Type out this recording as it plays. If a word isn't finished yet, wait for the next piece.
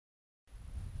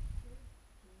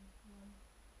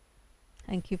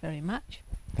Thank you very much.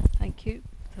 Thank you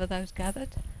for those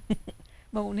gathered.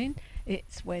 Morning.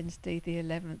 It's Wednesday the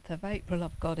 11th of April.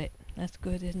 I've got it. That's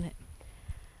good, isn't it?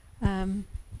 And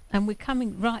we're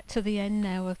coming right to the end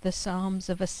now of the Psalms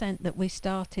of Ascent that we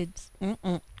started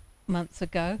months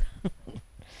ago.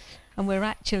 And we're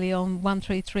actually on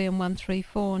 133 and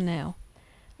 134 now.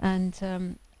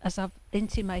 And as I've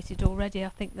intimated already, I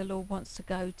think the Lord wants to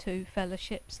go to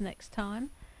fellowships next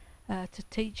time to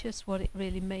teach us what it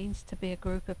really means to be a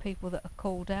group of people that are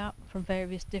called out from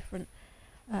various different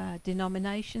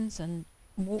denominations and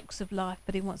walks of life,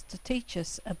 but he wants to teach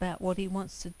us about what he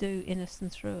wants to do in us and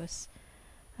through us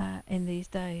in these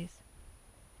days.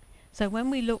 So when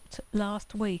we looked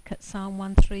last week at Psalm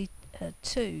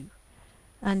 132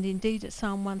 and indeed at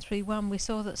Psalm 131, we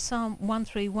saw that Psalm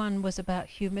 131 was about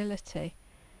humility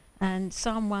and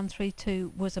Psalm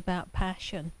 132 was about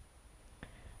passion.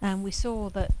 And we saw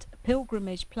that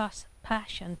pilgrimage plus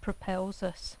passion propels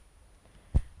us.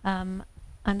 And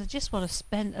I just want to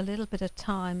spend a little bit of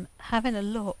time having a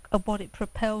look at what it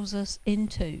propels us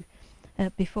into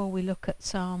before we look at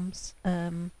Psalms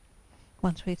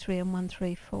 133 and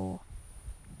 134.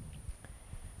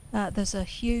 There's a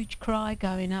huge cry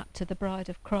going up to the bride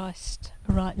of Christ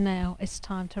right now. It's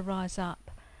time to rise up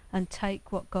and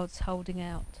take what God's holding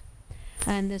out.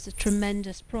 And there's a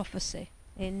tremendous prophecy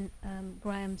in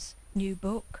Graham's new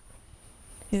book.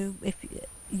 Who, if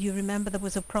you remember, there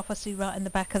was a prophecy right in the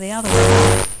back of the other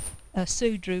one.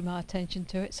 Sue drew my attention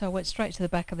to it, so I went straight to the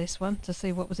back of this one to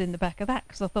see what was in the back of that,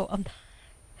 because I thought I'm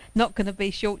not going to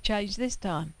be shortchanged this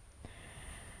time.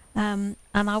 And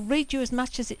I'll read you as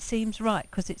much as it seems right,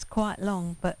 because it's quite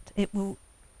long, but it will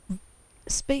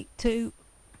speak to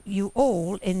you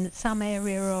all in some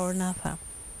area or another.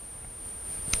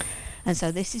 And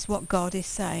so this is what God is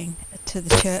saying to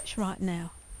the church right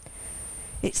now.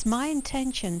 It's my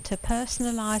intention to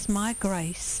personalize my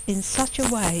grace in such a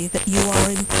way that you are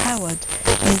empowered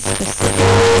in specific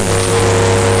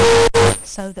ways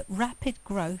so that rapid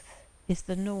growth is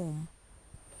the norm.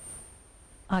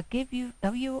 I give you,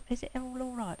 is it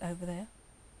all right over there?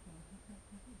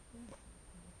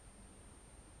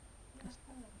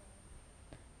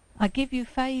 I give you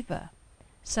favor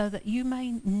so that you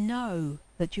may know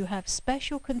that you have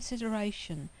special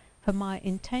consideration for my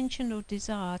intentional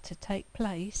desire to take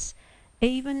place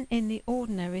even in the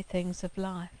ordinary things of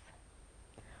life.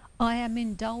 I am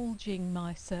indulging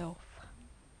myself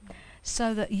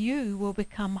so that you will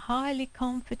become highly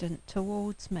confident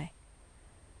towards me.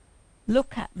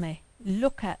 Look at me,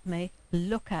 look at me,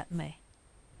 look at me.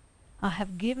 I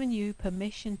have given you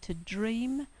permission to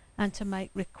dream and to make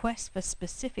requests for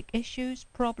specific issues,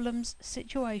 problems,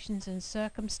 situations and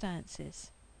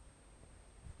circumstances.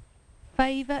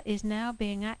 Favour is now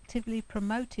being actively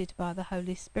promoted by the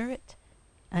Holy Spirit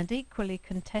and equally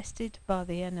contested by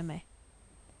the enemy.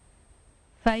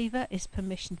 Favour is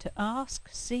permission to ask,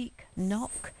 seek,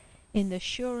 knock, in the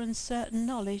sure and certain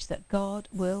knowledge that God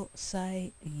will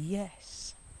say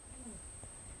yes.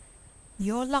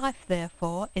 Your life,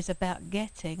 therefore, is about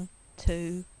getting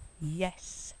to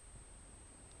yes.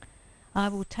 I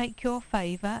will take your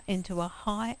favour into a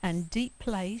high and deep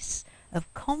place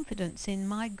of confidence in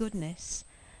my goodness,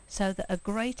 so that a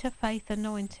greater faith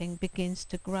anointing begins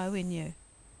to grow in you.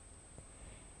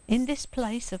 In this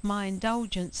place of my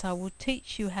indulgence, I will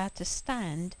teach you how to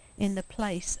stand in the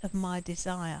place of my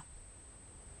desire.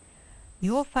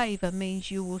 Your favour means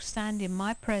you will stand in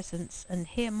my presence and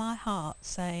hear my heart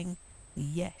saying,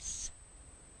 yes.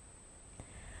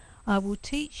 I will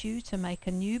teach you to make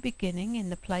a new beginning in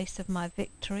the place of my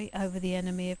victory over the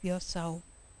enemy of your soul.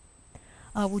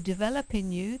 I will develop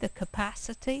in you the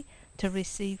capacity to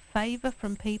receive favour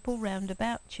from people round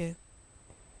about you.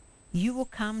 You will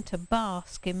come to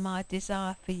bask in my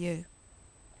desire for you.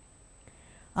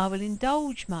 I will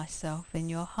indulge myself in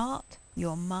your heart,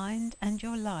 your mind, and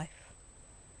your life.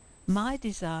 My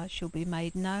desires shall be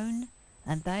made known,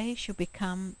 and they shall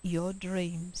become your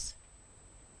dreams.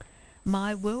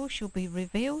 My will shall be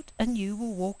revealed, and you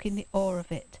will walk in the awe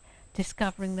of it,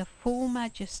 discovering the full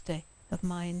majesty of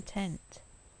my intent.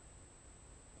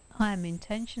 I am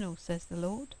intentional, says the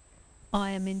Lord.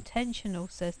 I am intentional,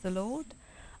 says the Lord.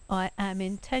 I am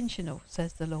intentional,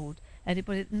 says the Lord.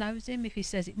 Anybody that knows him, if he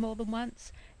says it more than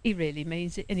once, he really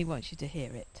means it and he wants you to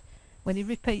hear it. When he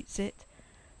repeats it,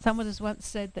 someone has once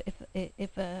said that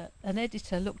if an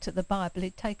editor looked at the Bible,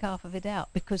 he'd take half of it out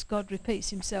because God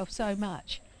repeats himself so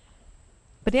much.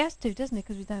 But he has to, doesn't he,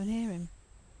 because we don't hear him.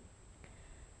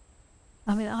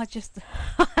 I mean, I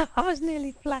was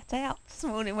nearly flat out this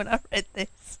morning when I read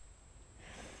this.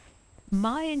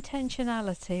 My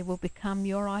intentionality will become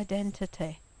your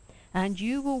identity, and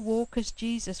you will walk as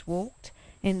Jesus walked,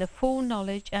 in the full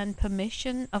knowledge and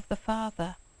permission of the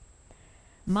Father.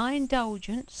 My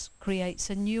indulgence creates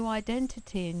a new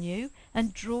identity in you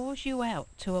and draws you out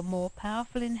to a more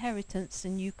powerful inheritance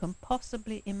than you can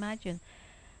possibly imagine.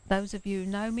 Those of you who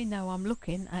know me know I'm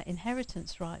looking at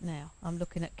inheritance right now. I'm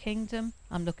looking at kingdom.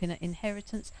 I'm looking at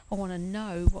inheritance. I want to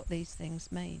know what these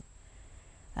things mean.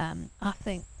 I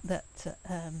think that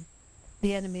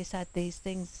the enemy has had these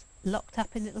things locked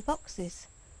up in little boxes,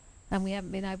 and we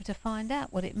haven't been able to find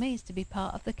out what it means to be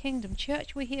part of the kingdom.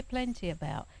 Church we hear plenty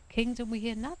about. Kingdom we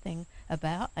hear nothing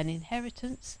about. And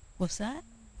inheritance, what's that?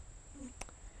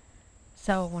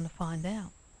 So I want to find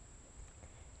out.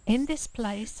 In this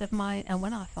place of my, and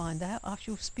when I find out, I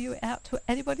shall spew it out to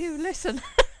anybody who listen.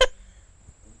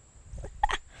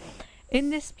 In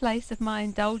this place of my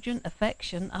indulgent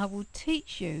affection, I will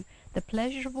teach you the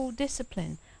pleasurable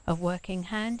discipline of working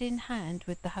hand in hand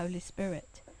with the Holy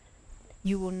Spirit.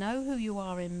 You will know who you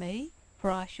are in me,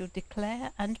 for I shall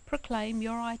declare and proclaim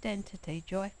your identity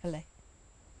joyfully.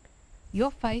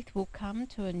 Your faith will come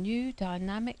to a new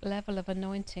dynamic level of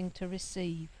anointing to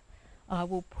receive. I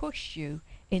will push you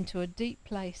into a deep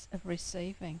place of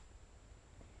receiving.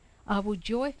 I will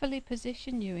joyfully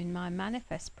position you in my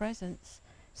manifest presence,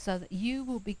 so that you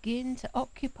will begin to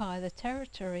occupy the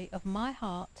territory of my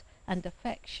heart and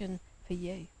affection for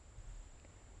you.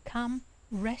 Come,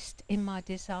 rest in my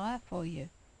desire for you.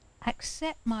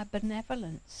 Accept my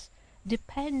benevolence.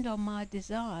 Depend on my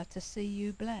desire to see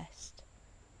you blessed.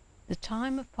 The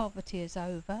time of poverty is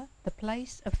over. The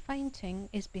place of fainting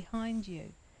is behind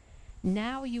you.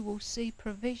 Now you will see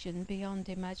provision beyond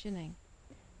imagining.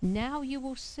 Now you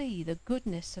will see the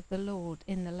goodness of the Lord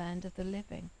in the land of the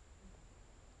living.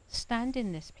 Stand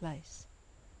in this place.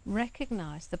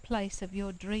 Recognize the place of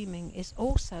your dreaming is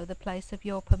also the place of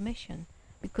your permission,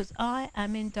 because I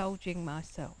am indulging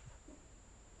myself.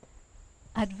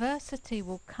 Adversity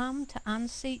will come to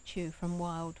unseat you from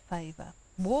wild favour.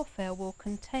 Warfare will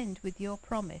contend with your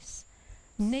promise.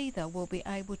 Neither will be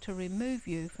able to remove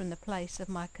you from the place of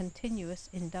my continuous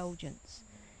indulgence.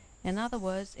 In other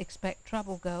words, expect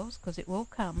trouble, girls, because it will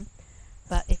come.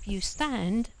 But if you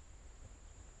stand,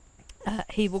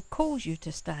 he will cause you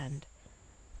to stand.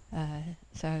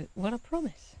 So what a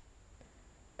promise.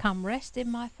 Come rest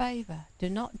in my favour. Do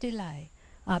not delay.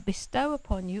 I bestow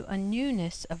upon you a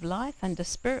newness of life and a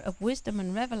spirit of wisdom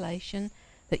and revelation,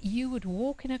 that you would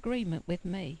walk in agreement with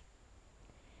me.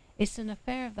 It's an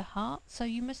affair of the heart, so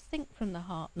you must think from the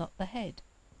heart, not the head.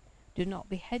 Do not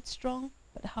be headstrong,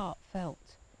 but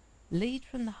heartfelt. Lead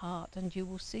from the heart, and you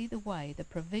will see the way, the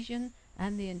provision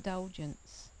and the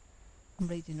indulgence. I'm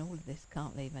reading all of this,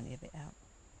 can't leave any of it out.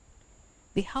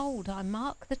 Behold, I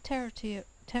mark the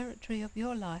territory of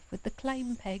your life with the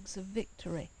claim pegs of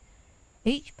victory.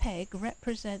 Each peg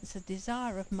represents a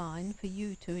desire of mine for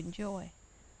you to enjoy.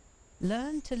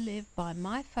 Learn to live by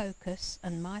my focus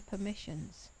and my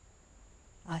permissions.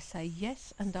 I say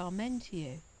yes and amen to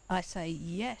you. I say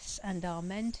yes and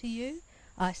amen to you.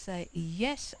 I say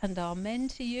yes and amen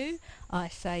to you. I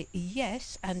say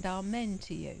yes and amen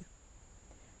to you.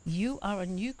 You are a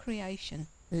new creation,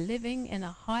 living in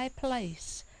a high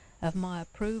place of my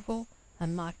approval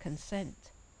and my consent.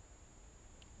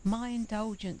 My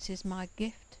indulgence is my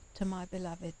gift to my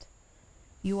beloved.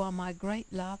 You are my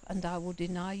great love, and I will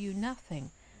deny you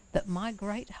nothing that my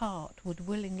great heart would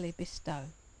willingly bestow.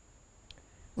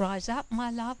 Rise up,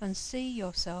 my love, and see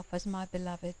yourself as my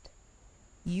beloved.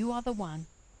 You are the one.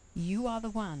 You are the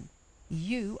one.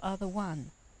 You are the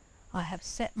one. I have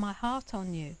set my heart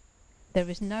on you. There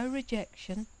is no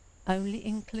rejection, only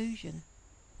inclusion.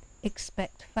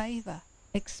 Expect favour.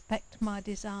 Expect my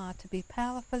desire to be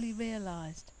powerfully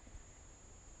realized.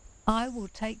 I will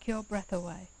take your breath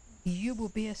away. You will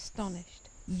be astonished.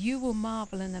 You will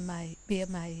marvel and be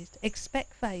amazed.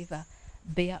 Expect favour.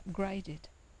 Be upgraded.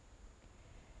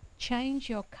 Change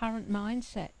your current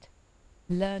mindset.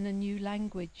 Learn a new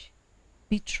language.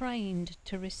 Be trained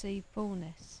to receive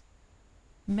fullness.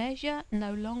 Measure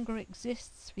no longer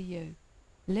exists for you.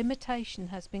 Limitation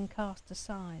has been cast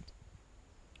aside.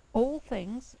 All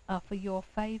things are for your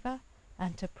favour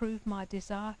and to prove my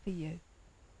desire for you.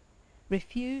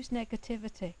 Refuse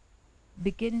negativity.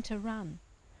 Begin to run.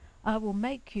 I will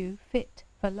make you fit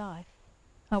for life.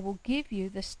 I will give you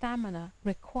the stamina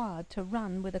required to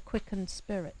run with a quickened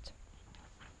spirit.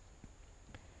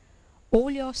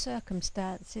 All your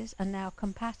circumstances are now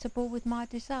compatible with my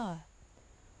desire.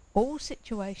 All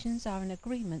situations are in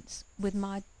agreement with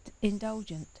my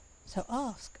indulgence. So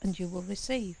ask and you will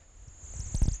receive.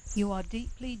 You are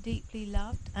deeply, deeply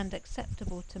loved and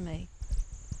acceptable to me.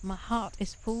 My heart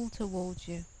is full towards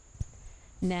you.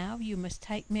 Now you must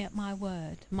take me at my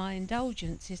word. My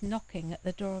indulgence is knocking at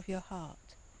the door of your heart.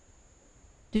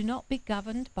 Do not be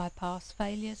governed by past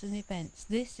failures and events.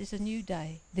 This is a new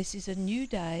day. This is a new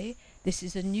day. This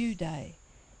is a new day.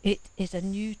 It is a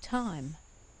new time.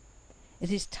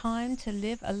 It is time to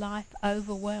live a life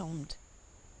overwhelmed.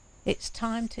 It's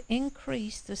time to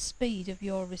increase the speed of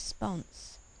your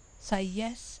response. Say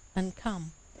yes and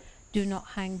come. Do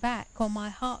not hang back, or my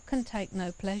heart can take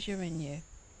no pleasure in you.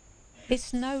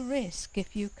 It's no risk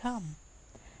if you come.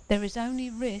 There is only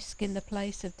risk in the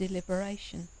place of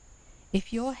deliberation.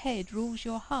 If your head rules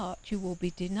your heart, you will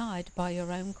be denied by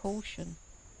your own caution.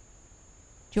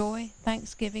 Joy,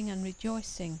 thanksgiving and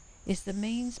rejoicing is the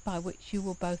means by which you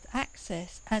will both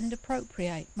access and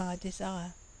appropriate my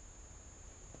desire.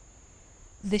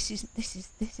 This is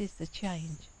the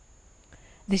change.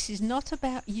 This is not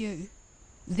about you.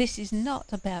 This is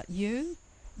not about you.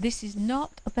 This is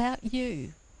not about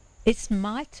you. It's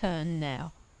my turn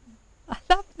now. I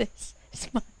love this.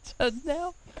 It's my turn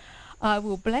now. I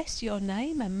will bless your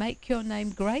name and make your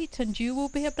name great, and you will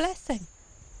be a blessing.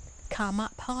 Come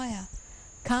up higher.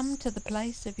 Come to the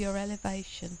place of your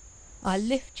elevation. I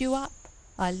lift you up.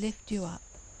 I lift you up.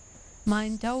 My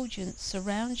indulgence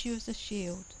surrounds you as a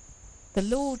shield. The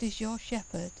Lord is your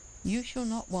shepherd. You shall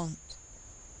not want.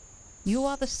 You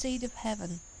are the seed of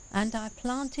heaven, and I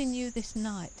plant in you this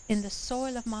night in the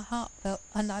soil of my heartfelt,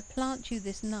 and I plant you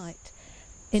this night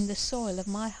in the soil of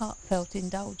my heartfelt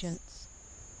indulgence.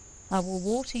 I will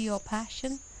water your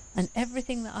passion, and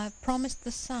everything that I have promised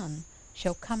the Son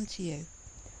shall come to you.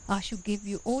 I shall give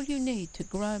you all you need to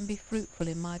grow and be fruitful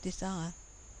in my desire.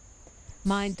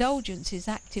 My indulgence is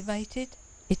activated,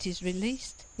 it is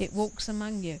released, it walks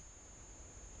among you.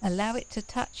 Allow it to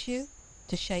touch you,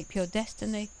 to shape your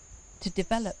destiny, to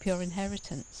develop your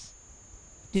inheritance.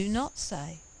 Do not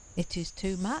say, it is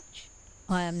too much,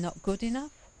 I am not good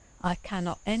enough, I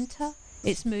cannot enter,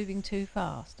 it's moving too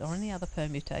fast, or any other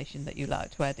permutation that you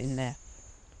like to add in there.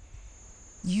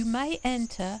 You may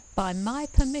enter by my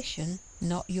permission,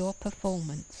 not your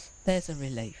performance. There's a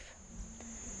relief.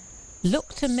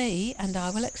 Look to me and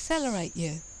I will accelerate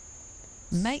you.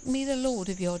 Make me the Lord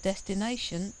of your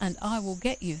destination and I will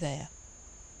get you there.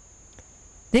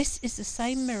 This is the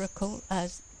same miracle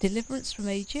as deliverance from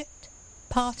Egypt,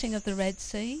 parting of the Red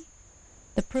Sea,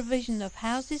 the provision of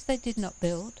houses they did not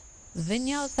build,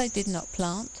 vineyards they did not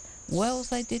plant, wells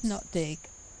they did not dig.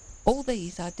 All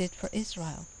these I did for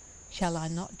Israel. Shall I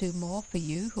not do more for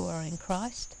you who are in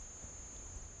Christ?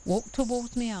 Walk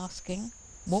towards me asking,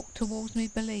 walk towards me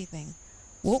believing,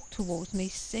 walk towards me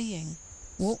seeing,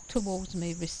 walk towards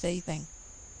me receiving.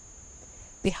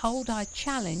 Behold, I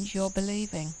challenge your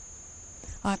believing.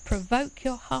 I provoke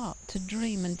your heart to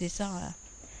dream and desire.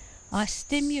 I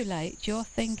stimulate your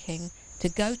thinking to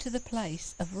go to the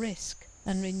place of risk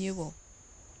and renewal.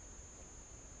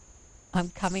 I'm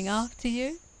coming after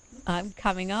you. I'm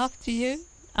coming after you.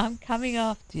 I'm coming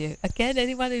after you. Again,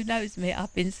 anyone who knows me,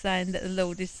 I've been saying that the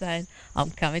Lord is saying,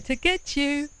 I'm coming to get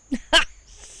you.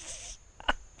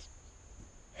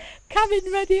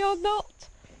 Coming ready or not.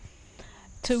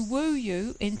 To woo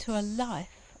you into a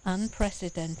life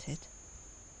unprecedented.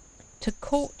 To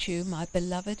court you, my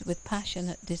beloved, with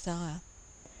passionate desire.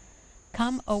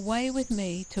 Come away with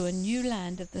me to a new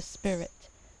land of the Spirit,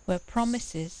 where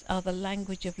promises are the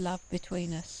language of love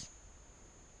between us.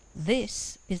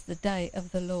 This is the day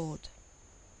of the Lord.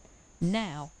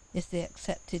 Now is the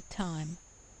accepted time.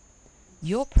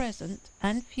 Your present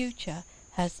and future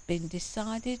has been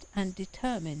decided and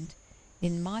determined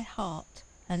in my heart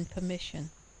and permission.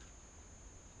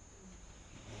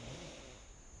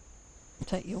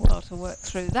 It'll take you a while to work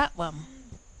through that one.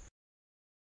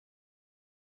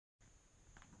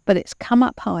 But it's come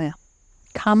up higher.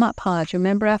 Come up higher. Do you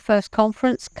remember our first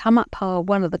conference? Come up higher,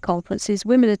 one of the conferences,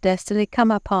 Women of Destiny, Come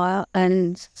Up Higher,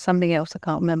 and something else, I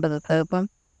can't remember the third one.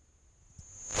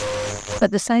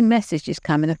 But the same message is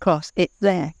coming across. It's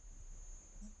there.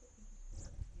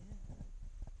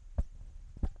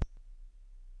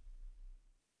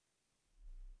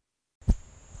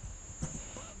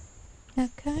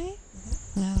 Okay.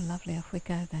 Oh, lovely. Off we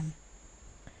go then.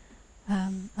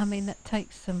 I mean, that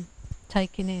takes some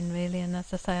taking in, really, and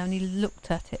as I say, I only looked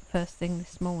at it first thing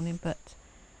this morning, but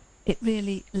it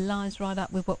really lines right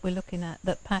up with what we're looking at,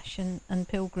 that passion and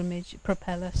pilgrimage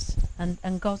propel us,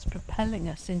 and God's propelling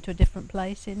us into a different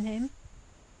place in Him.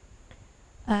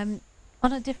 On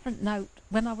a different note,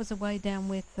 when I was away down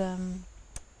with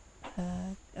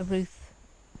Ruth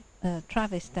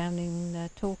Travis down in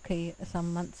Torquay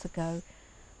some months ago,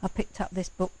 I picked up this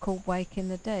book called Waking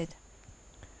the Dead.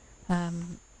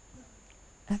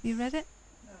 Have you read it?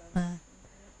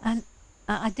 And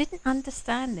I didn't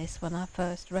understand this when I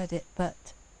first read it,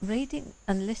 but reading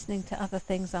and listening to other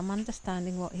things, I'm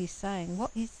understanding what he's saying.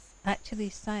 What he's actually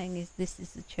saying is this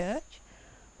is the church,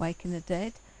 waking the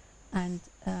dead, and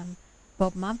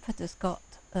Bob Mumford has got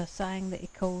a saying that he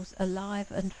calls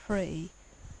alive and free,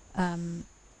 and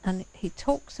he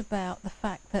talks about the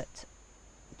fact that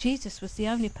Jesus was the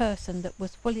only person that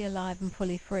was fully alive and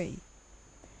fully free.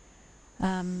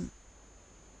 And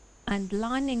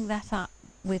lining that up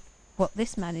with what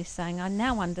this man is saying, I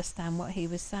now understand what he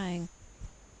was saying.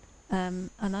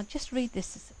 And I'll just read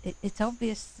this. It's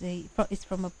obviously, it's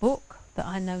from a book that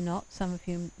I know not. Some of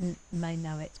you may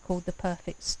know it. It's called The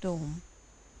Perfect Storm.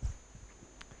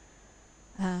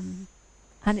 And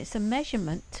it's a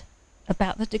measurement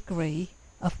about the degree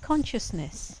of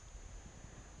consciousness.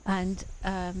 And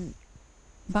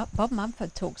Bob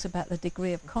Mumford talks about the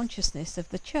degree of consciousness of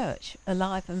the church,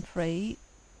 alive and free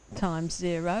times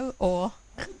 0, or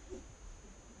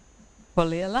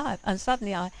fully alive. And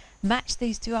suddenly I matched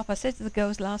these two up. I said to the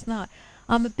girls last night,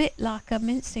 I'm a bit like a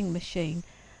mincing machine.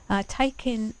 I take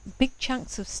in big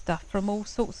chunks of stuff from all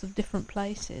sorts of different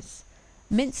places,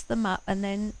 mince them up, and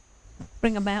then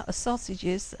bring them out as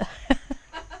sausages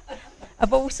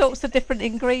of all sorts of different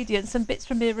ingredients, and bits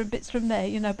from here and bits from there,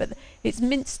 you know, but it's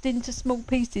minced into small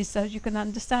pieces so you can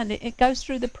understand it. It goes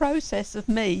through the process of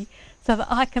me so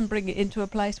that I can bring it into a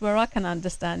place where I can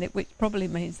understand it, which probably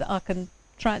means that I can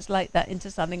translate that into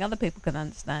something other people can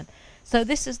understand. So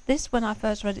this when I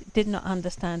first read it, did not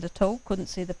understand at all, couldn't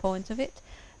see the point of it,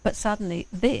 but suddenly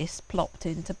this plopped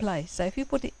into place. So if you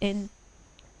put it in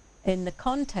the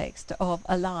context of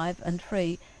alive and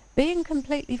free, being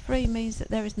completely free means that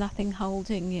there is nothing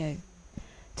holding you.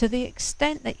 To the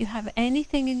extent that you have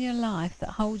anything in your life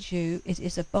that holds you, it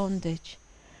is a bondage.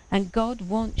 And God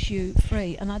wants you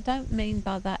free. And I don't mean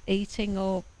by that eating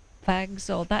or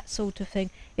fags or that sort of thing.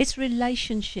 It's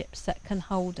relationships that can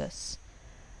hold us.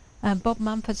 Bob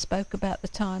Mumford spoke about the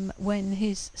time when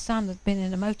his son had been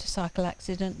in a motorcycle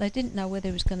accident. They didn't know whether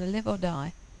he was going to live or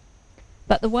die.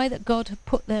 But the way that God had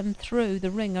put them through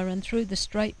the ringer and through the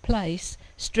straight place,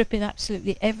 stripping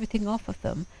absolutely everything off of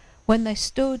them, when they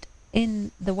stood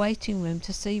in the waiting room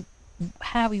to see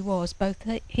how he was, both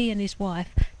he and his wife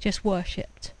just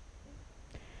worshipped.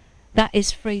 That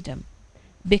is freedom,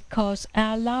 because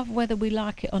our love, whether we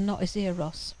like it or not, is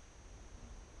eros.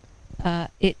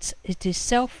 It is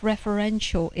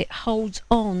self-referential. It holds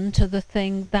on to the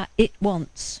thing that it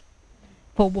wants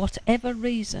for whatever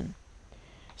reason.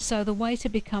 So the way to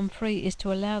become free is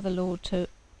to allow the Lord to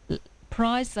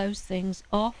prize those things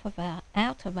out of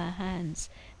our hands,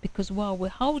 because while we're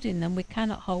holding them, we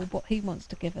cannot hold what he wants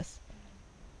to give us.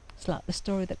 It's like the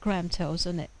story that Graham tells,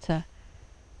 isn't it?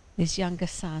 His younger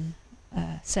son,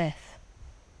 Seth.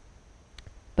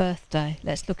 Birthday.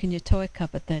 Let's look in your toy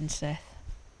cupboard then, Seth.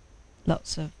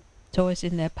 Lots of toys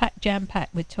in there,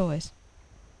 jam-packed with toys.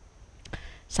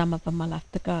 Some of them will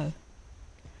have to go.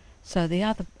 So the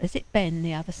other, is it Ben,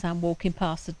 the other son, walking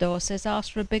past the door, says,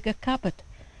 ask for a bigger cupboard.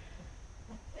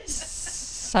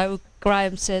 So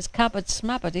Graham says, cupboard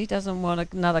smubbered. He doesn't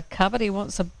want another cupboard, he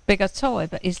wants a bigger toy.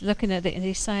 But he's looking at it and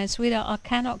he's saying, sweetheart, I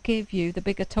cannot give you the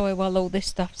bigger toy while all this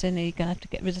stuff's in here. You're going to have to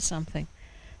get rid of something.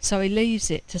 So he leaves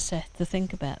it to Seth to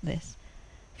think about this.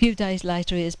 A few days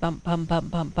later, he hears bump, bump, bump,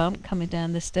 bump, bump, coming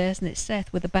down the stairs, and it's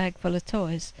Seth with a bag full of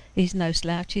toys. He's no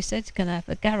slouch. He said he's going to have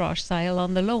a garage sale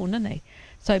on the lawn, isn't he?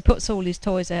 So he puts all his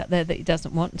toys out there that he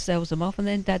doesn't want and sells them off, and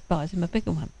then Dad buys him a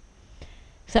bigger one.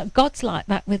 So God's like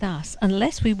that with us.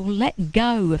 Unless we will let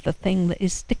go of the thing that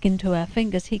is sticking to our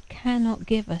fingers, he cannot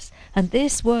give us. And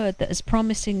this word that is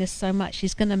promising us so much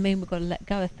is going to mean we've got to let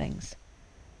go of things.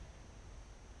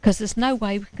 Because there's no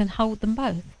way we can hold them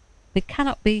both. We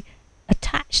cannot be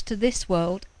attached to this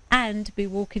world and be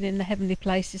walking in the heavenly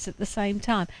places at the same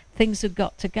time. Things have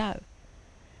got to go.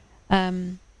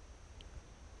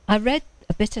 I read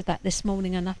a bit of that this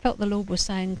morning, and I felt the Lord was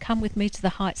saying, come with me to the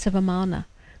heights of Amana.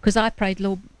 Because I prayed,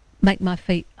 Lord, make my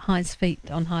hinds feet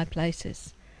on high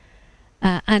places.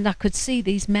 And I could see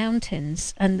these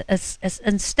mountains and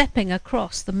stepping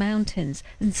across the mountains.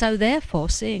 And so therefore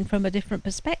seeing from a different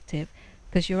perspective,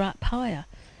 because you're up higher.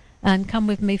 And come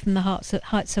with me from the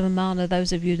heights of Amana,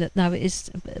 those of you that know it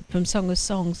is from Song of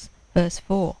Songs, verse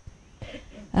 4.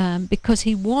 Because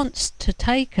he wants to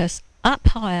take us up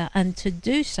higher, and to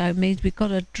do so means we've got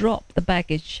to drop the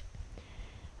baggage.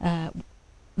 The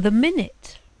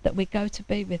minute that we go to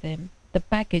be with him, the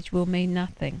baggage will mean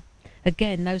nothing.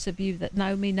 Again, those of you that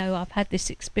know me know I've had this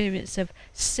experience of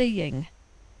seeing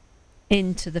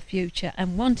into the future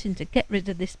and wanting to get rid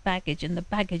of this baggage, and the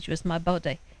baggage was my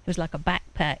body. It was like a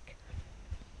backpack.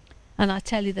 And I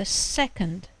tell you, the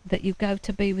second that you go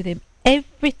to be with him,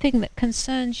 everything that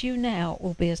concerns you now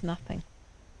will be as nothing.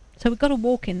 So we've got to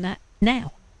walk in that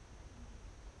now.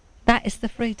 That is the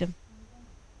freedom.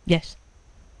 Yes.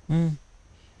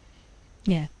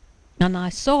 Yeah. And I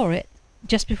saw it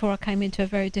just before I came into a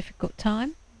very difficult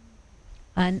time.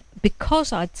 And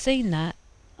because I'd seen that,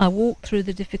 I walked through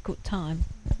the difficult time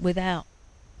without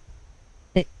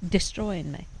it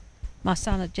destroying me. My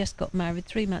son had just got married.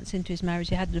 3 months into his marriage,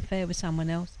 he had an affair with someone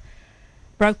else.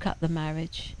 Broke up the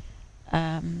marriage.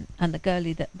 And the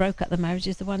girlie that broke up the marriage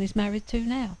is the one he's married to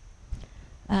now.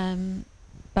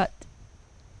 But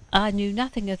I knew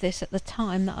nothing of this at the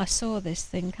time that I saw this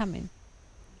thing coming.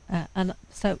 And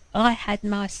so I had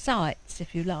my sights,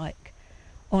 if you like,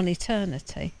 on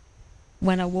eternity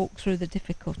when I walked through the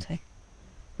difficulty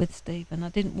with Stephen. I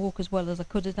didn't walk as well as I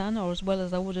could have done or as well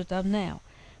as I would have done now,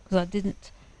 because I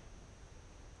didn't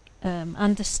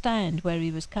understand where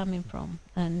he was coming from,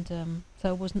 and so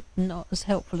I was not as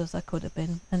helpful as I could have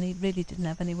been, and he really didn't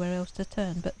have anywhere else to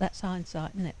turn. But that's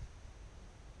hindsight, isn't it?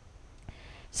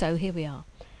 So here we are.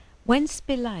 When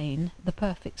Spillane, the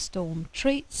perfect storm,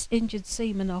 treats injured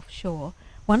seamen offshore,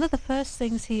 one of the first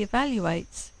things he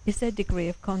evaluates is their degree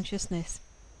of consciousness.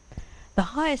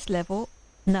 The highest level,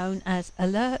 known as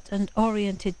alert and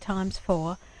oriented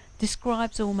 ×4,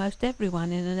 describes almost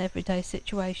everyone in an everyday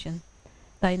situation.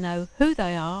 They know who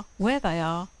they are, where they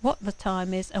are, what the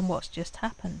time is, and what's just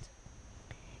happened.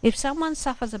 If someone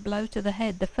suffers a blow to the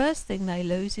head, the first thing they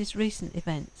lose is recent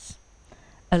events.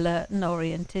 Alert and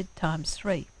oriented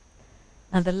 ×3.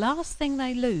 And the last thing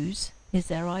they lose is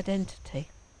their identity.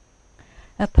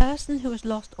 A person who has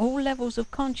lost all levels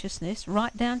of consciousness,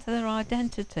 right down to their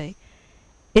identity,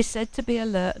 is said to be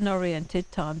alert and oriented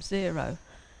 ×0.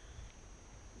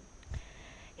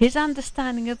 His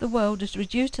understanding of the world is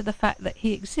reduced to the fact that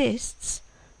he exists,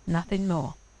 nothing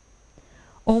more.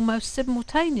 Almost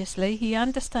simultaneously, he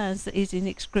understands that he is in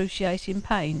excruciating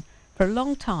pain. For a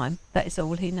long time, that is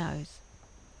all he knows.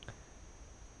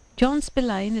 John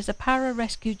Spillane is a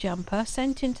para-rescue jumper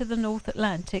sent into the North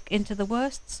Atlantic into the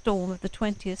worst storm of the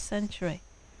 20th century.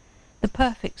 The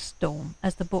perfect storm,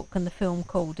 as the book and the film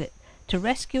called it, to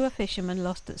rescue a fisherman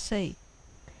lost at sea.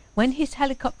 When his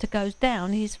helicopter goes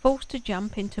down, he is forced to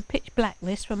jump into pitch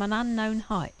blackness from an unknown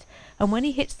height, and when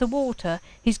he hits the water,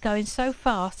 he's going so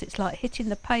fast it's like hitting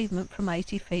the pavement from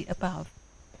 80 feet above.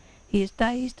 He is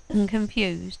dazed and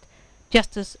confused,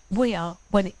 just as we are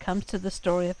when it comes to the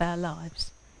story of our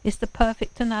lives. It's the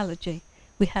perfect analogy.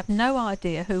 We have no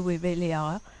idea who we really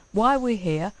are, why we're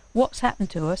here, what's happened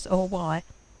to us, or why.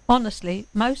 Honestly,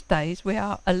 most days we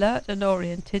are alert and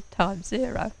oriented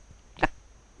 ×0.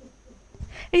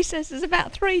 He says there's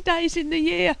about 3 days in the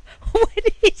year when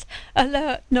he's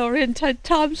alert and oriented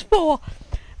 ×4.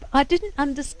 But I didn't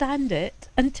understand it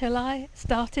until I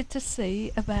started to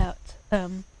see about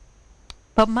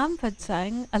Bob Mumford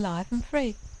saying Alive and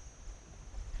Free.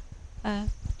 Do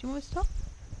you want to stop?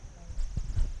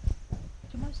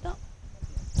 Do you want to stop?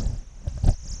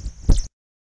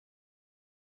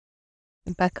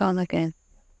 And back on again.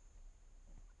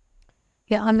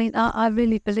 Yeah, I mean, I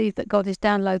really believe that God is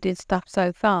downloading stuff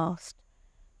so fast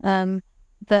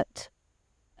that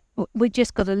we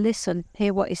just got to listen,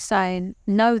 hear what he's saying,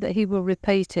 know that he will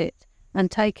repeat it, and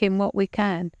take in what we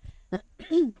can.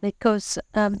 Because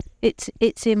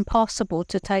it's impossible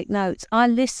to take notes. I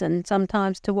listen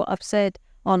sometimes to what I've said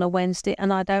on a Wednesday,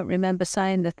 and I don't remember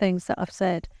saying the things that I've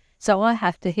said. So I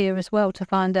have to hear as well to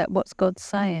find out what's God's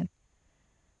saying.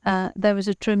 There was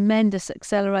a tremendous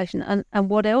acceleration, and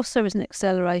what else there is an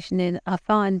acceleration in, I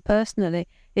find personally,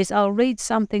 is I'll read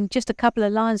something, just a couple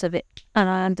of lines of it, and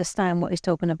I understand what he's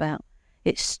talking about.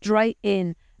 It's straight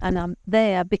in, and I'm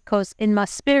there because in my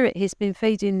spirit he's been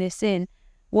feeding this in.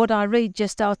 What I read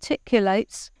just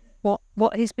articulates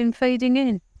what he's been feeding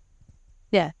in.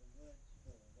 Yeah.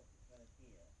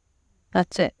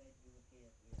 That's it.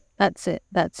 That's it.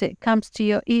 That's it. Comes to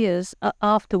your ears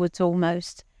afterwards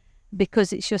almost,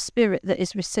 because it's your spirit that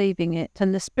is receiving it,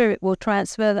 and the spirit will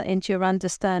transfer that into your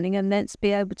understanding and thence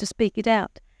be able to speak it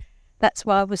out. That's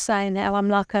why I was saying how I'm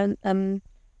like a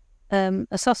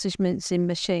sausage mincing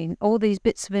machine. All these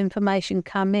bits of information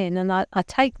come in, and I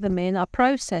take them in, I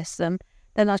process them,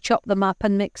 then I chop them up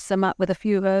and mix them up with a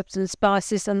few herbs and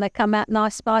spices, and they come out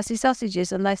nice spicy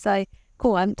sausages, and they say,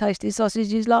 cool, I haven't tasted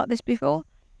sausages like this before,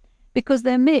 because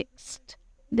they're mixed.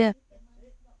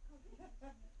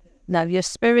 No, your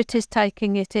spirit is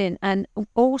taking it in. And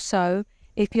also,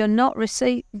 if you're not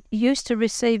used to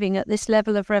receiving at this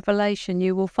level of revelation,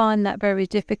 you will find that very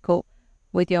difficult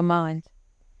with your mind.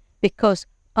 Because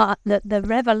the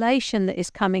revelation that is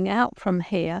coming out from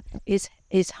here is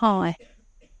high.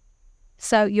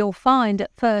 So you'll find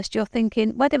at first you're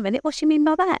thinking, wait a minute, what do you mean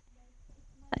by that?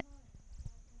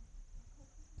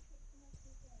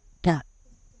 Yeah.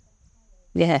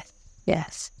 Yes.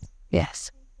 Yes.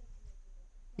 Yes.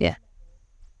 Yeah.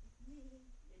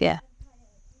 Yeah.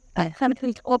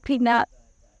 Something opening up,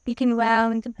 looking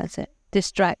around. That's it.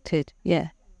 Distracted. Yeah.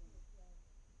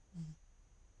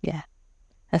 Yeah.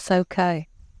 That's okay.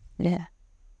 Yeah.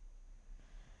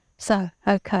 So,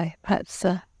 okay, perhaps,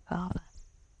 so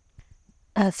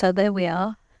there we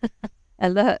are.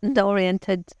 Alert and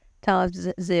oriented times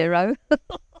 0.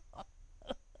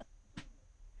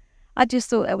 I just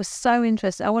thought that was so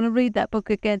interesting. I want to read that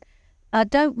book again. I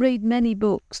don't read many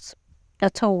books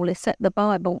at all, except the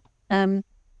Bible. But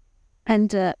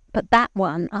that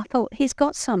one, I thought he's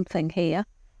got something here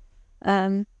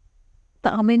that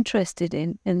I'm interested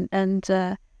in, and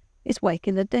it's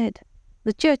waking the dead.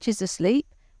 The church is asleep.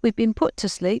 We've been put to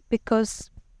sleep because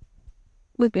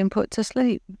we've been put to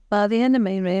sleep by the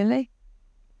enemy, really.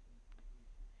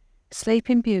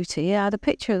 Sleeping Beauty. Yeah, I had a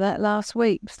picture of that last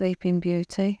week, Sleeping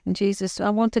Beauty. And Jesus, I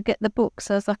want to get the book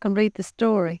so as I can read the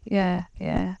story. Yeah.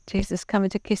 Jesus coming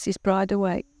to kiss his bride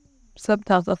awake.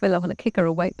 Sometimes I feel I want to kick her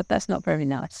awake, but that's not very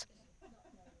nice.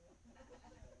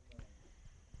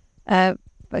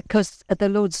 Because the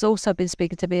Lord's also been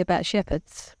speaking to me about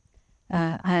shepherds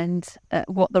and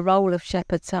what the role of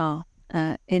shepherds are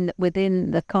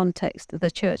within the context,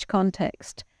 the church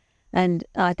context. And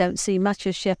I don't see much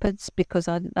of shepherds because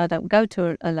I don't go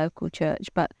to a local church,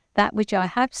 but that which I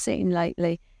have seen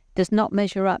lately does not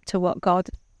measure up to what God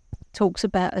talks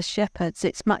about as shepherds.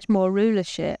 It's much more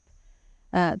rulership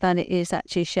than it is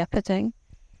actually shepherding.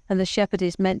 And the shepherd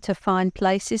is meant to find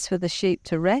places for the sheep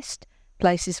to rest,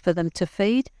 places for them to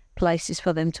feed, places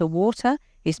for them to water.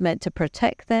 He's meant to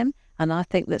protect them. And I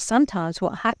think that sometimes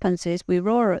what happens is we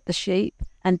roar at the sheep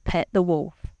and pet the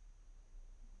wolf.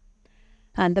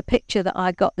 And the picture that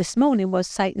I got this morning was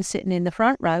Satan sitting in the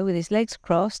front row with his legs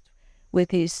crossed, with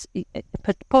his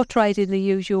portrayed in the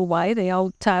usual way, the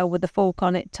old tail with the fork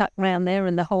on it tucked round there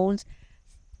and the horns,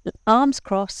 arms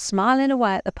crossed, smiling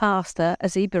away at the pastor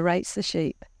as he berates the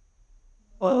sheep.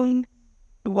 And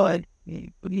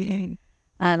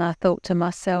I thought to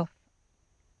myself,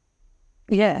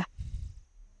 yeah.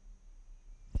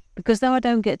 Because though I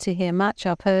don't get to hear much,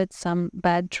 I've heard some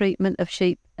bad treatment of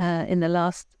sheep in the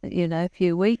last,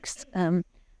 few weeks.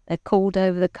 They're called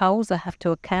over the coals. They have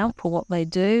to account for what they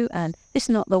do, and it's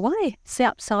not the way. It's the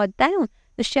upside down.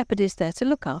 The shepherd is there to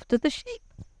look after the sheep.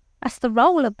 That's the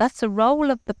role of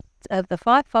the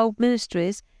fivefold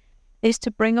ministries, is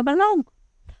to bring them along,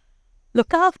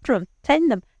 look after them,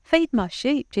 tend them, feed my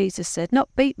sheep. Jesus said, not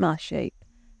beat my sheep,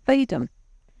 feed them.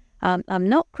 I'm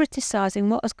not criticising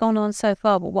what has gone on so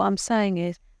far, but what I'm saying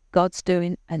is God's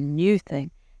doing a new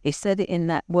thing. He said it in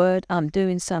that word, I'm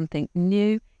doing something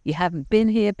new. You haven't been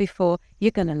here before. You're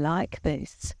going to like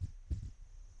this.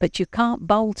 But you can't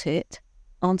bolt it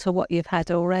onto what you've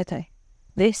had already.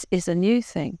 This is a new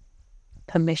thing.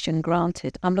 Permission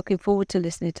granted. I'm looking forward to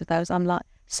listening to those. I'm like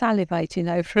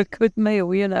salivating over a good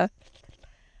meal,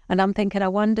 And I'm thinking, I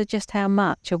wonder just how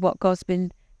much of what God's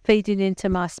been feeding into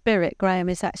my spirit Graham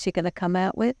is actually going to come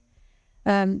out with.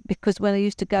 Because when I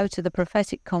used to go to the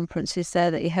prophetic conferences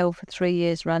there that he held for 3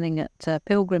 years running at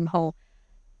Pilgrim Hall,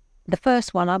 the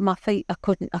first one, my feet, I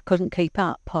couldn't keep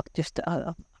up. I just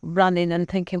running and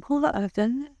thinking, I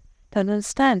don't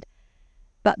understand.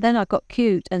 But then I got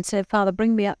cute and said, Father,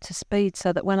 bring me up to speed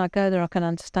so that when I go there I can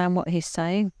understand what he's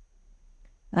saying.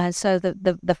 And so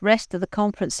the rest of the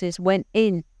conferences went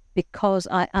in because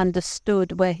I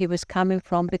understood where he was coming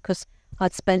from, because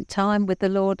I'd spent time with the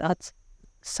Lord, I'd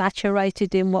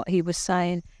saturated in what he was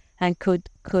saying and could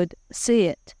see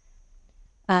it.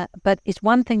 But it's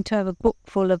one thing to have a book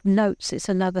full of notes, it's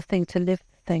another thing to live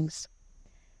things.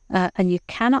 And you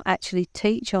cannot actually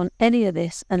teach on any of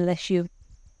this unless you've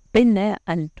been there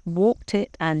and walked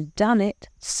it and done it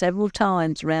several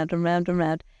times, round and round and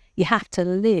round. You have to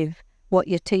live what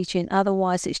you're teaching,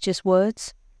 otherwise it's just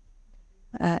words.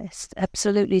 It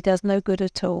absolutely does no good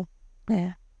at all.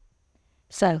 Yeah.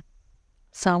 So,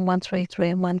 Psalm 133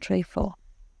 and 134.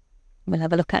 We'll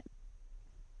have a look at.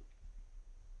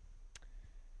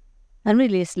 And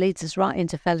really this leads us right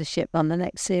into fellowship on the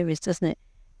next series, doesn't it?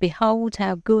 Behold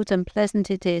how good and pleasant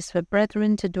it is for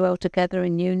brethren to dwell together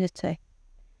in unity.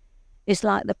 It's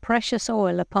like the precious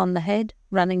oil upon the head,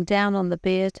 running down on the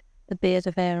beard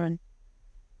of Aaron,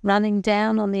 running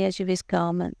down on the edge of his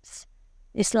garments.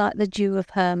 It's like the dew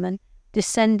of Hermon,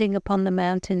 descending upon the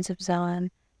mountains of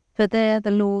Zion. For there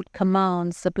the Lord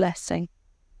commands the blessing,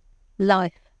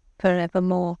 life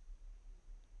forevermore.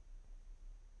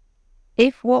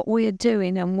 if what we're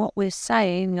doing and what we're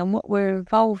saying and what we're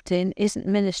involved in isn't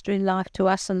ministering life to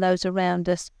us and those around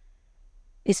us,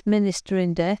 it's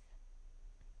ministering death.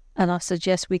 And I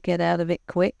suggest we get out of it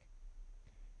quick,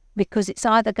 because it's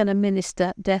either going to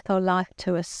minister death or life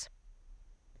to us.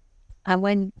 And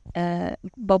when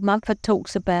Bob Mumford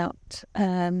talks about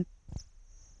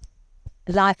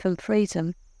life and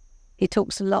freedom, he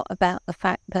talks a lot about the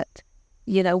fact that,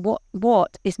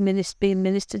 what is being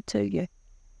ministered to you.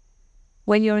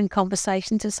 When you're in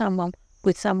conversation with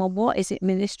someone, what is it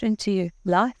ministering to you,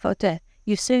 life or death?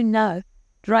 You soon know.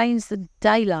 Drains the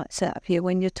daylights out of you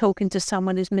when you're talking to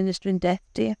someone who's ministering death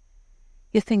to you.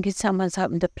 You're thinking someone's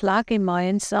opened a plug in my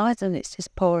insides and it's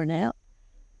just pouring out.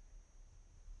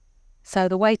 So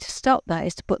the way to stop that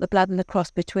is to put the blood and the cross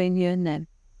between you and them,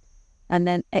 and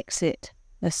then exit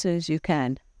as soon as you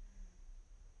can,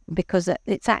 because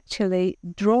it's actually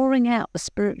drawing out the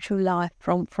spiritual life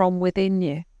from within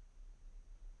you.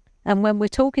 And when we're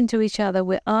talking to each other,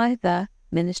 we're either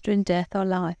ministering death or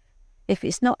life. If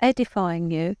it's not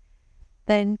edifying you,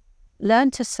 then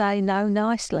learn to say no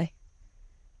nicely.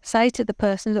 Say to the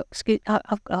person, look, excuse,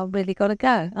 I've really got to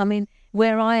go. I mean,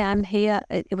 where I am here,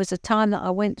 it was a time that I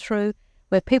went through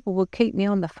where people would keep me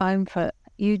on the phone for,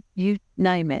 you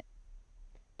name it,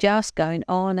 just going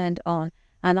on and on.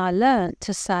 And I learned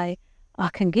to say, I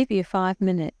can give you 5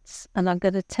 minutes and I'm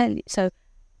going to tell you. So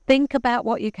think about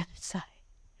what you're going to say,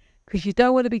 because you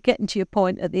don't want to be getting to your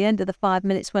point at the end of the 5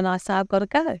 minutes when I say I've got to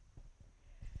go.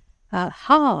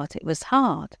 It was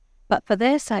hard. But for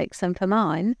their sakes and for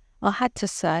mine, I had to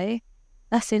say,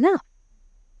 that's enough.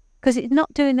 Because it's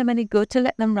not doing them any good to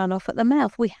let them run off at the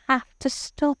mouth. We have to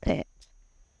stop it.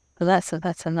 But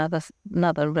that's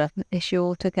another issue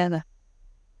altogether.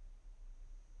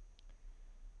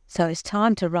 So it's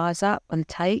time to rise up and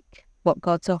take what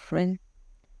God's offering.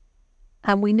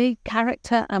 And we need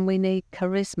character and we need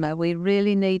charisma. We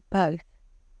really need both.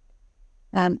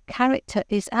 Character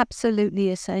is absolutely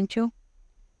essential.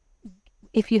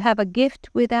 If you have a gift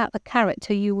without the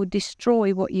character, you will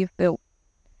destroy what you've built.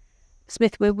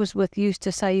 Smith Wigglesworth used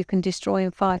to say you can destroy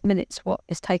in 5 minutes what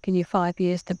has taken you 5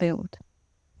 years to build.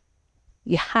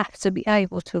 You have to be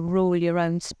able to rule your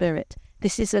own spirit.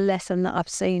 This is a lesson that I've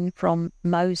seen from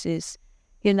Moses.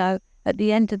 At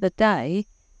the end of the day,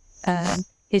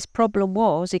 his problem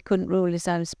was he couldn't rule his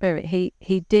own spirit.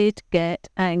 He did get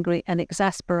angry and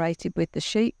exasperated with the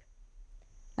sheep.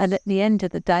 And at the end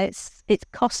of the day, it's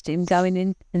cost him going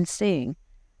in and seeing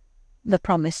the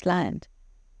promised land.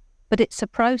 But it's a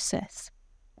process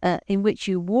in which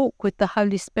you walk with the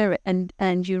Holy Spirit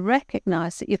and you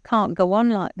recognise that you can't go on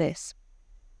like this.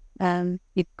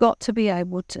 You've got to be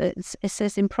able to, it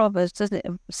says in Proverbs, doesn't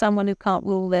it, someone who can't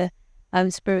rule their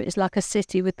own spirit is like a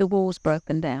city with the walls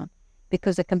broken down,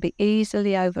 because it can be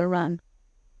easily overrun.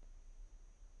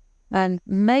 And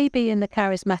maybe in the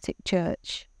charismatic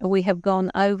church, we have gone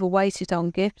overweighted on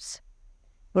gifts.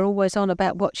 We're always on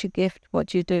about what's your gift, what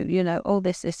do you do, all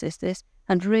this.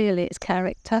 And really it's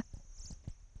character.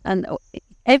 And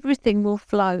everything will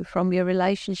flow from your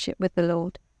relationship with the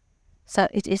Lord. So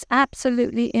it is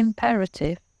absolutely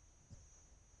imperative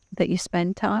that you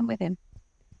spend time with him.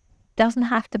 Doesn't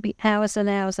have to be hours and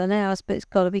hours and hours, but it's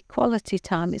got to be quality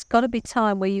time. It's got to be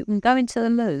time where you can go into the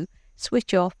loo,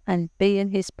 switch off and be in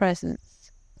his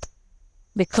presence,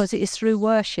 because it is through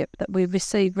worship that we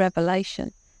receive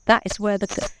revelation. That is where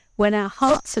when our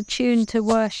hearts are tuned to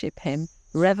worship him,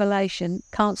 revelation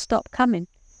can't stop coming,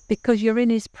 because you're in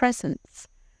his presence,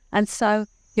 and so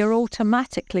you're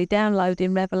automatically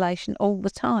downloading revelation all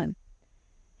the time,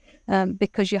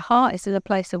 because your heart is in a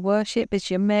place of worship.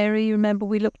 It's your Mary. You remember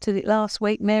we looked at it last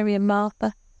week, Mary and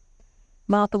Martha.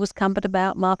 Martha was cumbered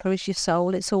about. Martha is your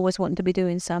soul. It's always wanting to be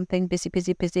doing something,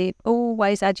 busy,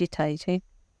 always agitating.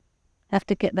 Have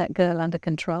to get that girl under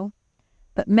control.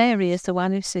 But Mary is the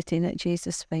one who's sitting at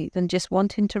Jesus' feet and just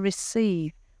wanting to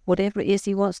receive whatever it is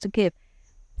he wants to give.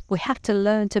 We have to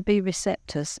learn to be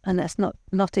receptors, and that's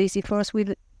not easy for us. We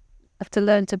have to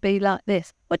learn to be like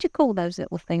this. What do you call those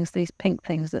little things, these pink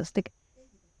things that stick?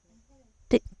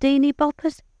 Deenie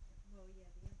boppers?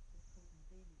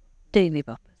 Deenie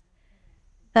boppers.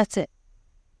 That's it.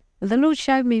 The Lord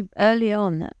showed me early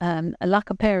on like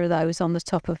a pair of those on the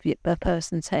top of a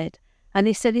person's head. And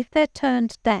he said, if they're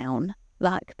turned down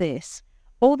like this,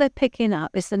 all they're picking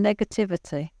up is the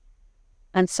negativity.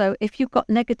 And so if you've got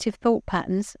negative thought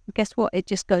patterns, guess what? It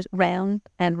just goes round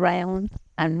and round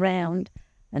and round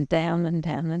and down and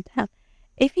down and down.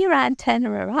 If your antenna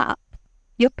are up,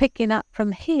 you're picking up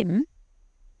from him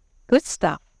good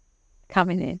stuff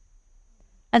coming in.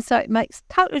 And so it makes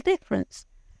total difference.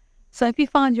 So if you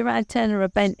find your antenna are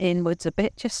bent inwards a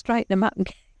bit, just straighten them up and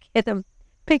hear them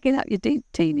picking up your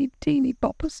teeny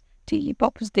boppers, teeny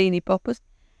boppers,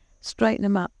 straighten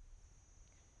them up.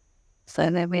 So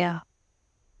there we are.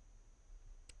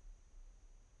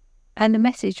 And the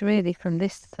message really from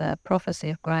this prophecy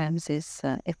of Graham's is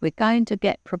if we're going to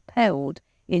get propelled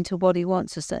into what he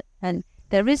wants us to, and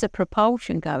there is a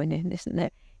propulsion going in, isn't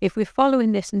there? If we're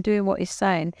following this and doing what he's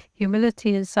saying,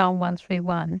 humility in Psalm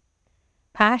 131,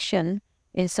 passion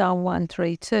in Psalm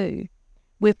 132,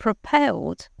 we're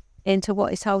propelled into what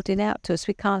he's holding out to us.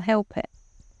 We can't help it.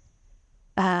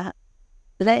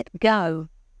 Let go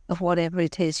of whatever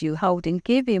it is you're holding.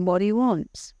 Give him what he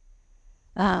wants.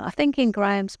 I think in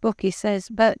Graham's book he says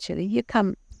virtually you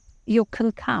can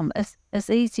come as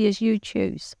easy as you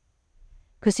choose,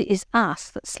 because it is us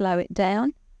that slow it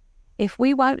down. If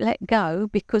we won't let go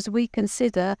because we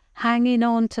consider hanging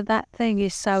on to that thing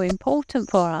is so important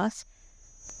for us,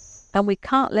 and we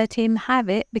can't let him have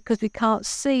it because we can't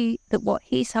see that what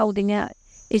he's holding out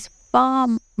is far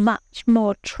much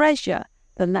more treasure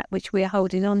than that which we are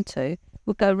holding on to,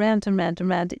 we'll go round and round and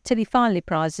round it till he finally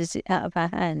prizes it out of our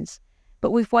hands.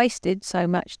 But we've wasted so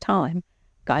much time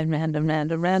going round and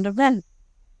round and round and round.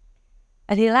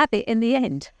 And he'll have it in the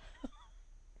end.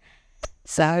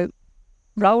 So,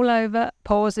 roll over,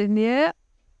 pause in the air.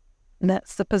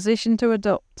 That's the position to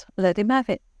adopt. Let him have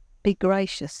it. Be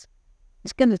gracious.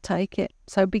 He's going to take it.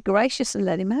 So be gracious and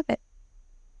let him have it.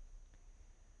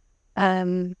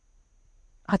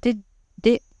 I did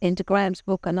dip into Graham's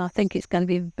book, and I think it's going to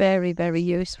be very, very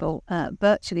useful.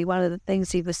 Virtually one of the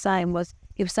things he was saying,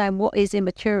 what is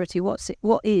immaturity?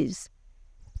 What is?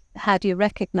 How do you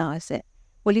recognise it?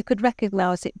 Well, you could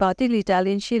recognise it by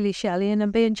dilly-dallying, shilly-shallying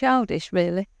and being childish,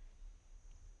 really.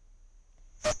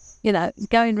 You know,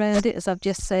 going round it, as I've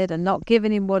just said, and not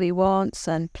giving him what he wants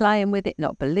and playing with it,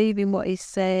 not believing what he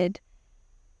said.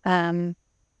 And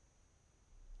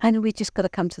we just got to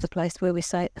come to the place where we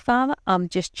say, Father, I'm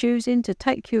just choosing to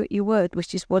take you at your word,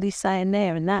 which is what he's saying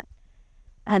there and that.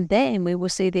 And then we will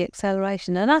see the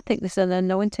acceleration. And I think there's an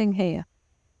anointing here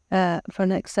for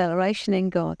an acceleration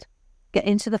in God. Get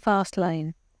into the fast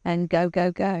lane and go,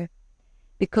 go, go.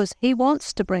 Because he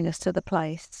wants to bring us to the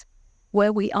place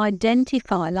where we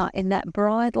identify, like in that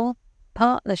bridal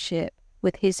partnership,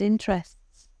 with his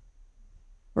interests.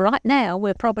 Right now,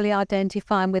 we're probably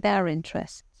identifying with our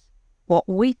interests, what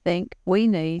we think we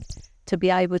need to be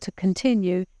able to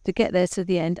continue to get there to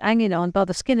the end, hanging on by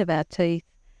the skin of our teeth,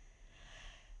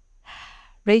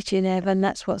 reaching heaven,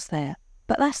 that's what's there.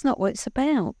 But that's not what it's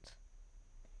about.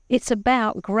 It's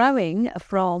about growing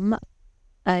from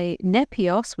a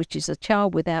nepios, which is a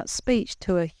child without speech,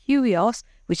 to a huios,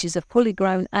 which is a fully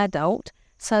grown adult,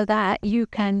 so that you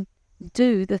can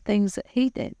do the things that he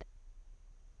did.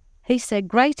 He said,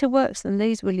 greater works than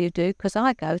these will you do, because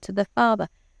I go to the Father.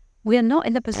 We are not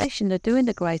in the position of doing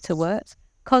the greater works,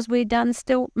 because we've done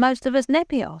still, most of us,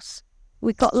 nepios.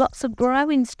 We've got lots of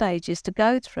growing stages to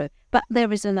go through, but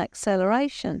there is an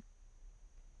acceleration.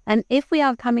 And if we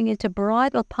are coming into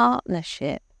bridal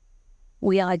partnership,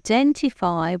 we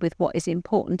identify with what is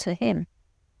important to him.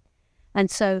 And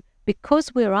so,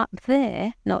 because we're up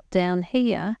there, not down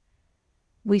here,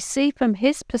 we see from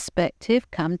his perspective,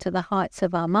 come to the heights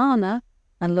of Amana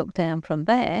and look down from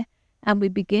there, and we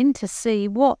begin to see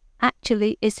what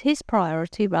actually is his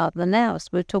priority rather than ours.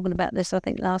 We were talking about this, I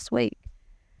think, last week.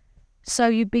 So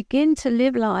you begin to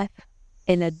live life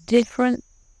on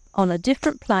a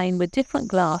different plane with different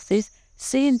glasses,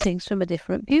 seeing things from a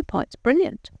different viewpoint. It's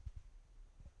brilliant.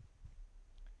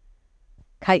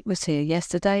 Kate was here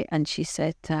yesterday, and she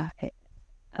said, it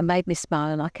made me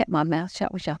smile, and I kept my mouth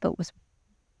shut, which I thought was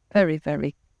very,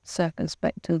 very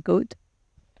circumspect and good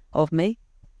of me.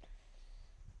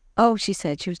 Oh, she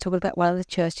said, she was talking about one of the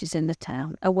churches in the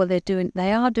town. Oh, well,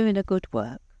 they are doing a good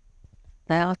work.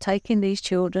 They are taking these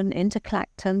children into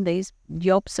Clacton, these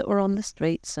jobs that were on the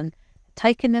streets, and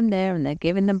taking them there, and they're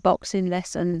giving them boxing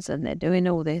lessons, and they're doing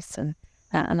all this and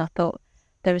that. And I thought,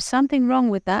 there is something wrong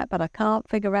with that, but I can't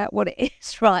figure out what it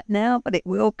is right now, but it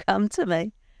will come to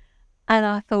me. And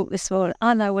I thought this morning,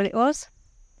 I know what it was.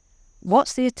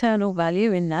 What's the eternal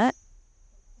value in that?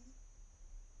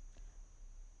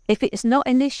 If it's not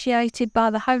initiated by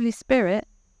the Holy Spirit,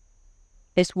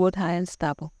 it's wood, hay and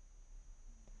stubble.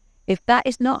 If that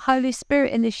is not Holy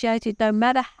Spirit initiated, no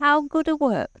matter how good a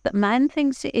work that man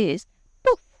thinks it is,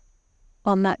 poof,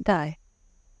 on that day.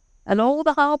 And all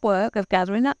the hard work of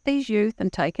gathering up these youth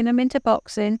and taking them into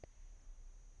boxing.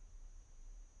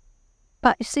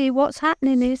 But you see, what's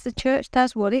happening is the church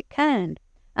does what it can.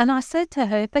 And I said to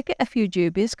her, if they get a few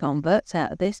dubious converts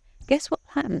out of this, guess what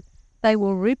will happen? They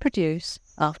will reproduce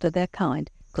after their kind,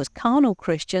 because carnal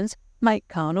Christians make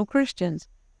carnal Christians.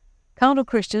 Carnal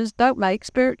Christians don't make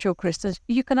spiritual Christians.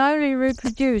 You can only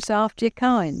reproduce after your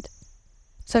kind.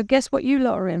 So guess what you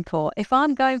lot are in for? If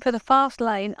I'm going for the fast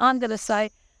lane, I'm going to say,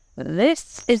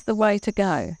 this is the way to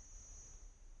go.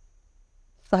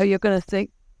 So you're going to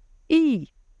think,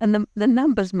 and the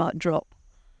numbers might drop.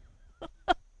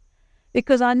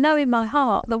 Because I know in my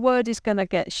heart the word is going to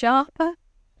get sharper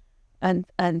and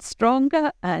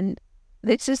stronger, and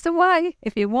this is the way.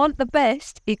 If you want the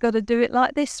best, you've got to do it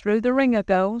like this, through the ringer,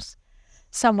 girls.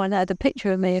 Someone had a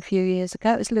picture of me a few years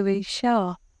ago. It was Louise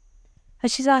Shaw.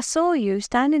 And she said, I saw you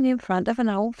standing in front of an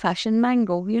old-fashioned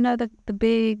mangle. You know, the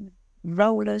big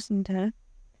rollers and her.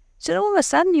 She said, all of a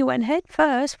sudden you went head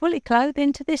first, fully clothed,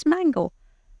 into this mangle.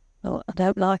 Well, I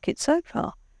don't like it so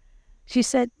far. She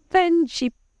said, then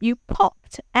you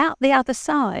popped out the other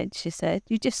side, she said.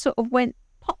 You just sort of went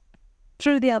pop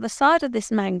through the other side of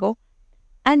this mangle,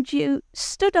 and you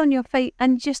stood on your feet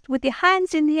and just with your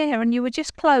hands in the air, and you were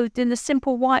just clothed in a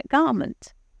simple white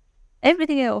garment.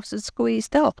 Everything else had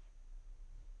squeezed off.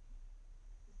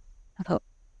 I thought,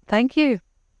 thank you.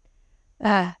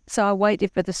 So I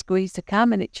waited for the squeeze to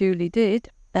come, and it duly did.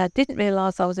 Didn't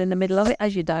realise I was in the middle of it,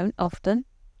 as you don't often.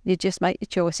 You just make your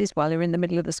choices while you're in the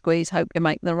middle of the squeeze, hope you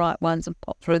make the right ones and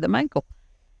pop through the mangle.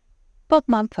 Bob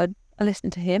Mumford, I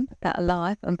listened to him about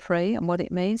alive and free and what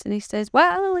it means, and he says,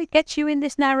 well, he gets you in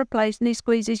this narrow place and he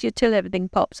squeezes you till everything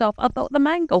pops off. I thought, the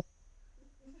mangle.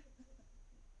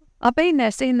 I've been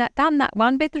there, seen that, done that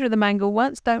one, been through the mangle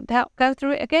once, don't doubt, go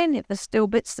through it again if there's still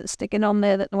bits that's sticking on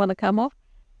there that want to come off.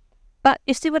 But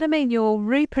you see what I mean? You'll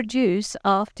reproduce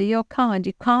after your kind.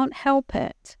 You can't help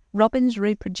it. Robins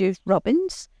reproduce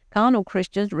robins. Carnal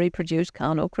Christians reproduce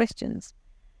carnal Christians.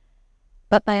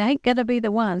 But they ain't going to be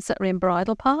the ones that are in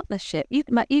bridal partnership.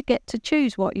 You get to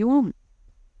choose what you want.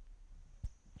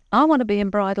 I want to be in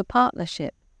bridal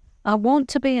partnership. I want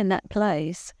to be in that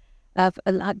place of,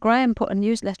 like Graham put a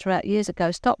newsletter out years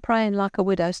ago, stop praying like a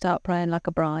widow, start praying like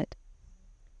a bride.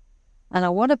 And I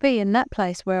want to be in that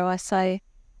place where I say,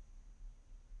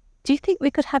 do you think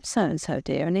we could have so-and-so,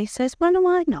 dear? And he says, well, no,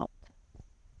 why not?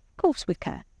 Of course we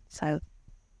can. So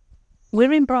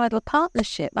we're in bridal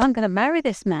partnership. I'm going to marry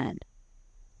this man.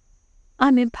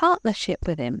 I'm in partnership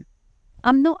with him.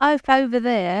 I'm not over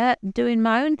there doing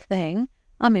my own thing.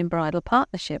 I'm in bridal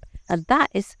partnership. And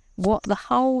that is what the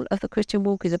whole of the Christian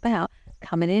walk is about,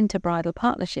 coming into bridal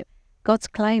partnership. God's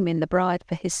claiming the bride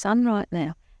for his son right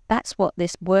now. That's what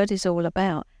this word is all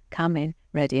about. Coming,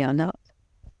 ready or not.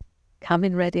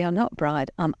 Coming, ready or not, bride.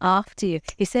 I'm after you.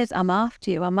 He says, I'm after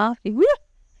you. I'm after you.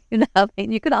 You know what I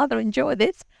mean? You can either enjoy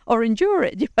this or endure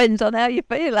it. Depends on how you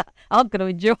feel. I'm going to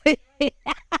enjoy it.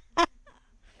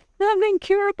 I'm an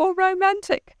incurable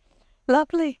romantic.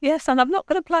 Lovely. Yes, and I'm not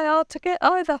going to play hard to get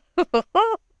either.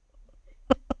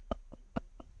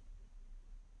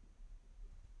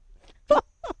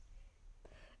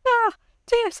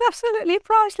 Dear, it's absolutely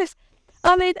priceless.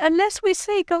 I mean, unless we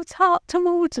see God's heart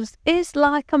towards us, it's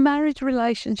like a marriage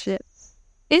relationship.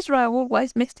 Israel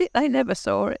always missed it. They never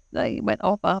saw it. They went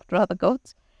off after other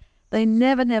gods. They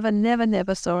never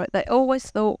saw it. They always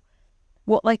thought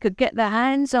what they could get their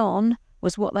hands on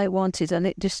was what they wanted, and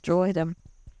it destroyed them.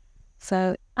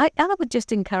 So I would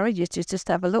just encourage you to just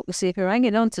have a look and see if you're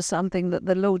hanging on to something that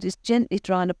the Lord is gently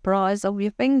trying to prise off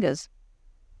your fingers.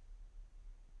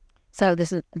 So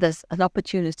there's an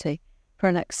opportunity for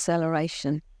an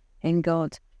acceleration in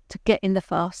God to get in the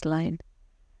fast lane.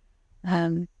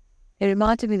 It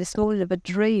reminded me this morning of a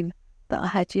dream that I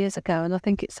had years ago, and I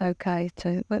think it's okay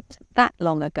to, well, it wasn't that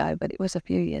long ago, but it was a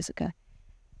few years ago.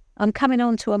 I'm coming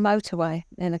onto a motorway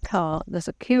in a car. There's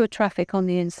a queue of traffic on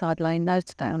the inside lane, nose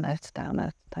down.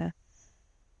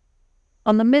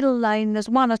 On the middle lane, there's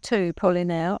one or two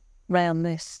pulling out round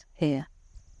this here.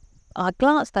 I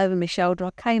glanced over my shoulder,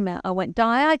 I came out, I went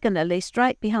diagonally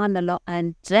straight behind the lot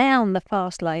and down the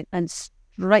fast lane and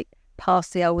straight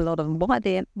past the whole lot of them.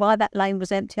 Why that lane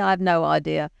was empty, I have no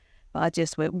idea. But I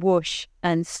just went whoosh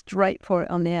and straight for it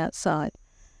on the outside.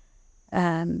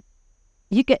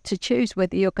 You get to choose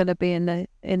whether you're going to be in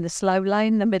the slow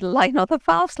lane, the middle lane, or the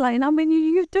fast lane. I mean,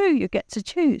 you do. You get to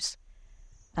choose.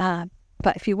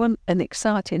 But if you want an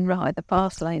exciting ride, the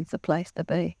fast lane's the place to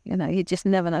be. You know, you just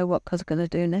never know what God's going to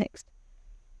do next.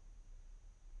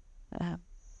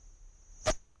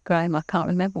 Graham, I can't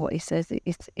remember what he says.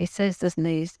 He says, doesn't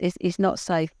he? He's not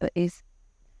safe, but he's,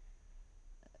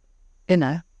 you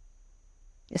know,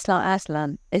 it's like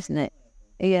Aslan, isn't it?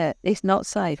 Yeah, he's not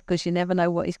safe because you never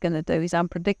know what he's going to do. He's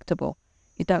unpredictable.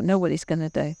 You don't know what he's going to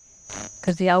do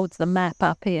because he holds the map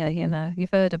up here, you know.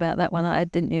 You've heard about that one I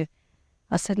had, didn't you?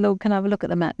 I said, Lord, can I have a look at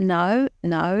the map? No.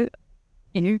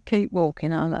 You keep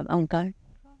walking. I'm going,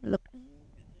 look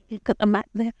at the map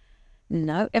there.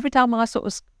 No. Every time I sort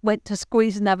of went to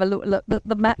squeeze and have a look,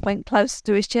 the mat went close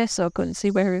to his chest, so I couldn't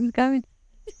see where he was going.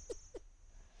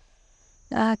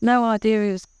 I had no idea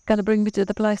he was going to bring me to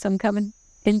the place I'm coming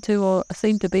into, or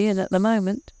seem to be in at the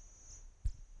moment.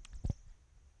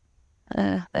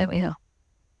 There we are.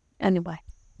 Anyway.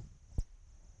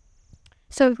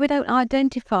 So if we don't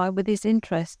identify with his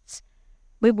interests,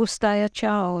 we will stay a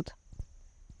child.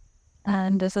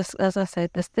 And as I said,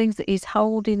 there's things that he's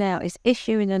holding out. He's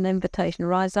issuing an invitation.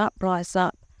 Rise up, rise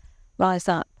up, rise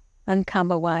up, and come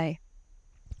away.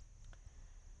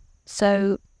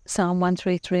 So Psalm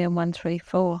 133 and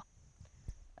 134.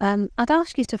 I'd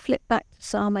ask you to flip back to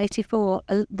Psalm 84.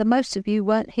 The most of you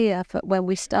weren't here for when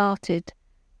we started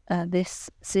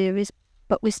this series,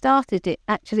 but we started it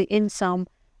actually in Psalm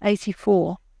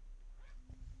 84.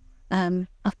 I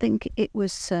think it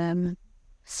was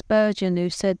Spurgeon who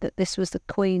said that this was the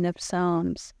Queen of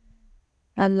Psalms.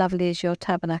 How lovely is your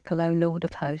tabernacle, O Lord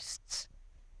of hosts.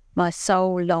 My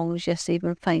soul longs, yes,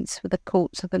 even faints for the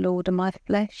courts of the Lord, and my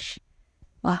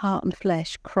heart and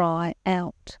flesh cry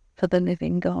out for the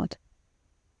living God.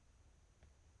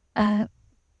 But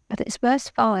it's verse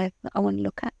 5 that I want to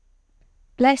look at.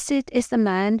 Blessed is the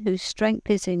man whose strength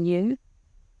is in you,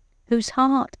 whose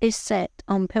heart is set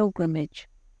on pilgrimage.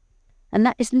 And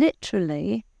that is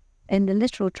literally, in the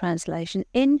literal translation,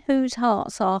 in whose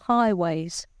hearts are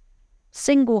highways,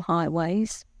 single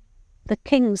highways, the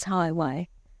King's highway,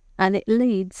 and it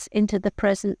leads into the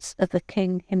presence of the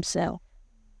King himself.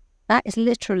 That is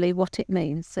literally what it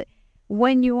means, that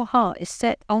when your heart is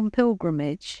set on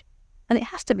pilgrimage, and it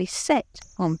has to be set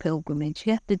on pilgrimage,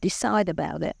 you have to decide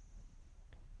about it,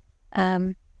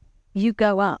 you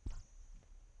go up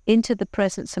into the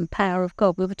presence and power of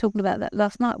God. We were talking about that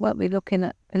last night, weren't we, looking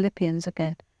at Philippians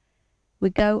again. We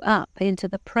go up into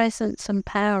the presence and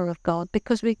power of God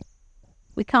because we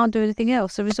can't do anything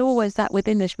else. There is always that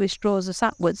within us which draws us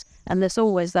upwards, and there's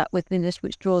always that within us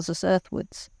which draws us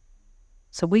earthwards.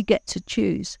 So we get to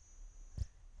choose.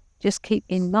 Just keep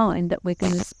in mind that we're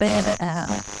going to spend our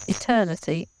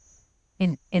eternity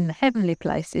in the heavenly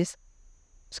places,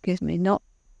 not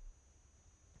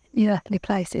the earthly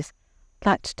places. I'd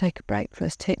like to take a break for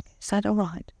us, Tick. Is that all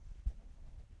right?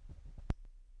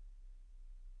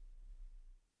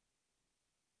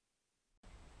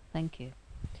 Thank you.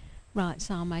 Right,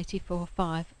 Psalm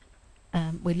 84:5.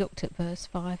 We looked at verse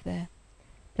 5 there.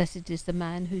 Blessed is the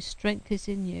man whose strength is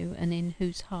in you, and in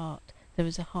whose heart there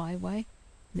is a highway,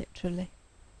 literally.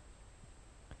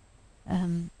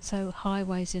 So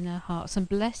highways in our hearts, and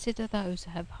blessed are those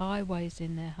who have highways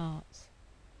in their hearts.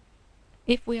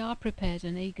 If we are prepared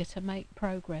and eager to make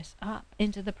progress up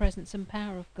into the presence and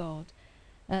power of God,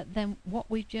 then what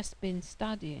we've just been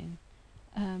studying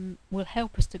will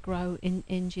help us to grow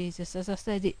in Jesus. As I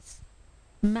said, it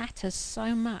matters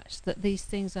so much that these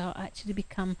things are actually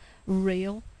become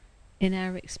real in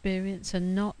our experience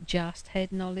and not just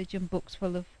head knowledge and books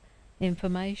full of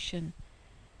information.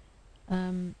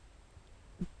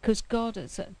 Because God,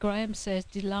 as Graham says,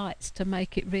 delights to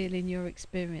make it real in your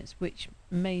experience, which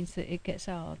means that it gets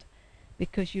hard.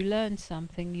 Because you learn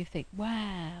something, you think,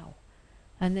 wow,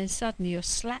 and then suddenly you're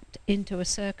slapped into a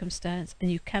circumstance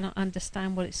and you cannot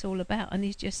understand what it's all about, and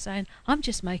he's just saying, I'm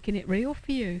just making it real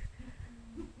for you.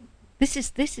 This is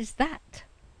that,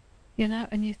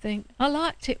 and you think, I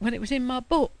liked it when it was in my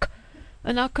book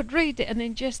and I could read it and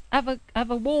then just have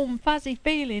a warm fuzzy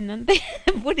feeling and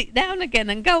then put it down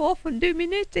again and go off and do my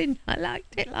knitting. I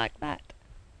liked it like that.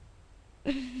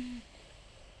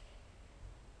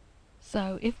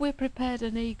 So if we're prepared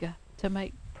and eager to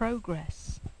make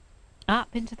progress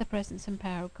up into the presence and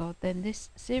power of God, then this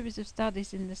series of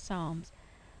studies in the Psalms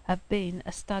have been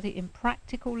a study in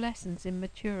practical lessons in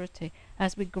maturity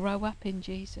as we grow up in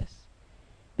Jesus,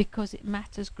 because it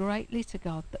matters greatly to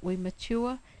God that we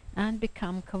mature and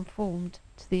become conformed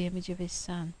to the image of his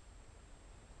Son.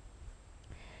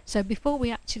 So before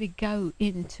we actually go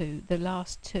into the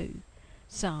last two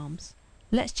Psalms,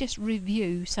 let's just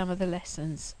review some of the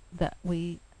lessons that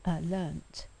we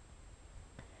learnt.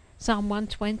 Psalm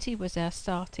 120 was our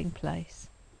starting place.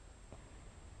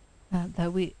 Though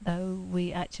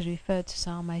we actually referred to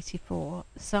Psalm 84,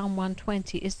 Psalm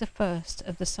 120 is the first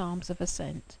of the Psalms of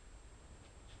Ascent.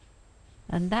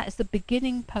 And that is the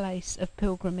beginning place of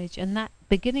pilgrimage, and that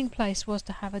beginning place was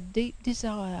to have a deep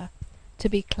desire to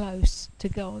be close to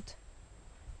God.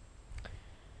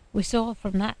 We saw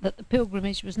from that the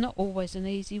pilgrimage was not always an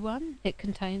easy one. It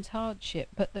contains hardship,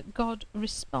 but that God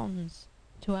responds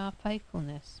to our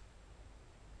faithfulness.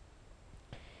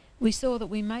 We saw that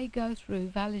we may go through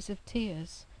valleys of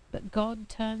tears, but God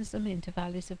turns them into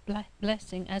valleys of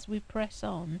blessing as we press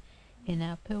on in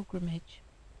our pilgrimage.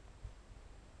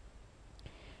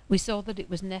 We saw that it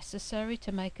was necessary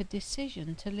to make a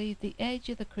decision to leave the edge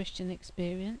of the Christian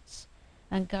experience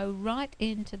and go right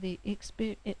into the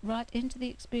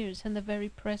experience and the very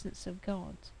presence of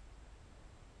God.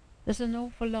 There's an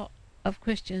awful lot of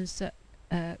Christians that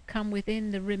come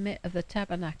within the remit of the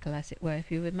tabernacle, as it were,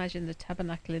 if you imagine the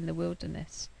tabernacle in the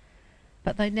wilderness.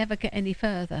 But they never get any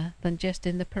further than just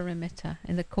in the perimeter,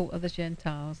 in the court of the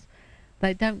Gentiles.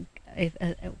 They don't,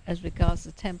 as regards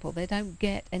the temple, they don't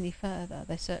get any further.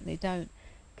 They certainly don't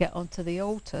get onto the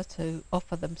altar to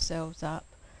offer themselves up,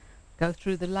 go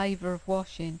through the laver of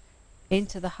washing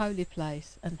into the holy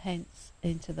place, and hence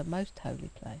into the most holy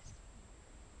place.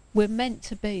 We're meant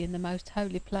to be in the most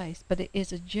holy place, but it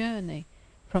is a journey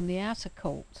from the outer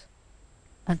court,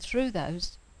 and through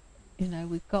those,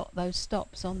 we've got those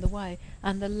stops on the way,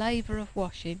 and the laver of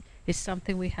washing is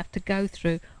something we have to go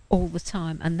through all the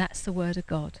time, and that's the Word of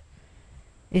God.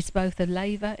 It's both a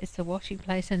laver, it's a washing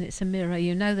place, and it's a mirror.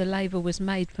 The laver was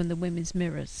made from the women's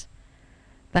mirrors.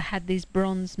 They had these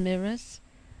bronze mirrors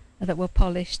that were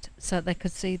polished so they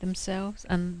could see themselves,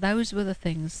 and those were the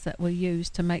things that were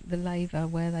used to make the laver,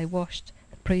 where the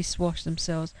priests washed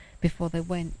themselves before they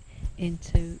went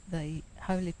into the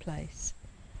holy place.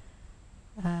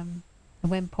 And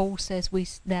when Paul says we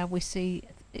see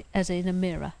as in a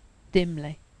mirror,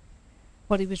 dimly,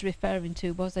 what he was referring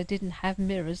to was they didn't have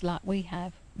mirrors like we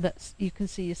have that you can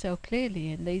see yourself clearly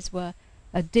in. These were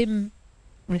a dim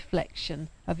reflection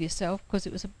of yourself because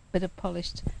it was a bit of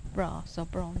polished brass or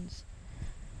bronze.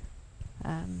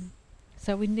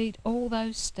 So we need all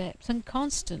those steps and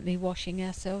constantly washing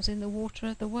ourselves in the water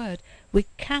of the Word. We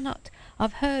cannot.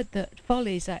 I've heard that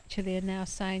Follies actually are now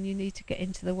saying you need to get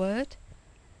into the Word,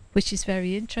 which is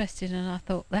very interesting, and I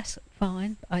thought, that's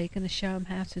fine, but are you going to show them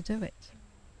how to do it?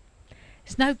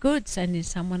 It's no good sending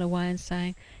someone away and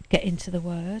saying, get into the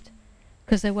Word,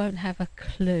 because they won't have a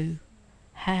clue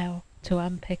how to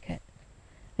unpick it.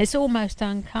 It's almost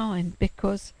unkind,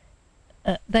 because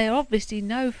they obviously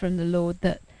know from the Lord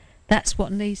that that's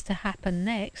what needs to happen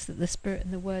next, that the Spirit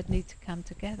and the Word need to come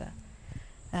together.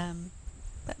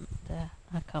 But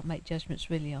I can't make judgments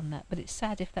really on that, but it's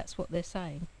sad if that's what they're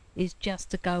saying, is just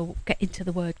to go, get into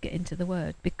the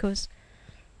Word, because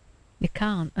you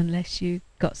can't unless you've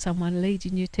got someone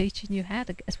leading you, teaching you how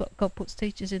to. That's what God puts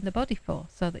teachers in the body for,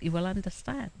 so that you will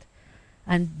understand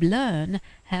and learn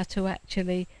how to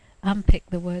actually unpick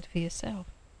the Word for yourself.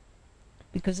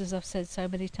 Because as I've said so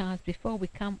many times before, we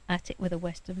come at it with a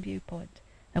Western viewpoint,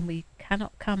 and we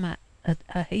cannot come at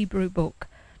a Hebrew book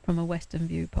from a Western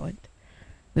viewpoint.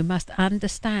 We must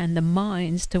understand the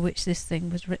minds to which this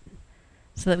thing was written,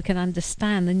 so that we can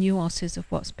understand the nuances of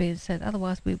what's being said.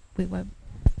 Otherwise we won't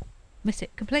miss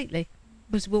it completely,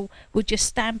 because we'll just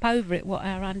stamp over it what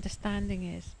our understanding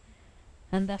is,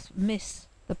 and thus miss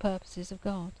the purposes of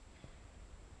God.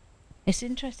 It's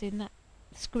interesting, that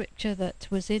scripture that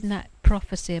was in that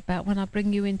prophecy about when I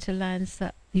bring you into lands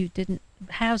that you didn't,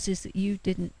 houses that you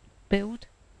didn't build.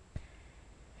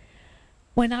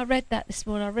 When I read that this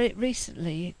morning, I read it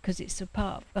recently because it's a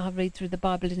part of, I read through the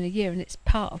Bible in a year, and it's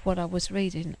part of what I was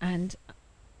reading,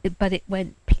 but it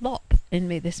went plop in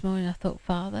me this morning. I thought,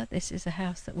 Father, this is a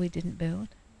house that we didn't build,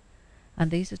 and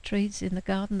these are trees in the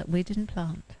garden that we didn't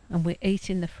plant, and we're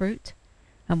eating the fruit,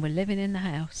 and we're living in the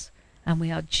house, and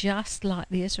we are just like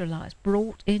the Israelites,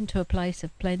 brought into a place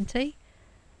of plenty.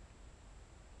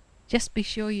 Just be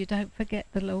sure you don't forget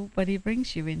the Lord when he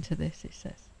brings you into this, it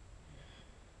says.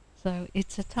 So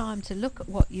it's a time to look at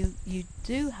what you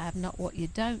do have, not what you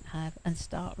don't have, and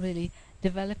start really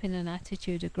developing an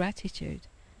attitude of gratitude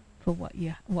for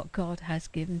what God has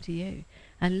given to you,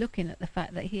 and looking at the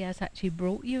fact that he has actually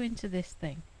brought you into this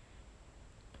thing.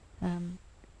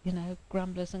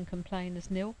 Grumblers and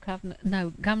complainers nil,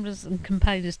 grumblers and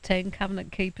complainers 10,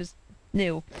 covenant keepers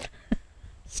nil.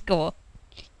 Score.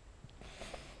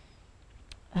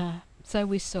 So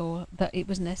we saw that it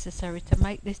was necessary to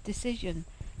make this decision,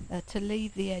 to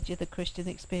leave the edge of the Christian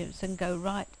experience and go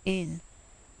right in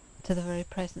to the very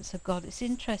presence of God. It's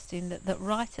interesting that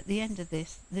right at the end of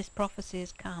this prophecy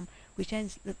has come, which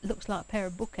looks like a pair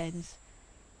of bookends.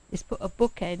 It's put a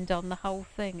bookend on the whole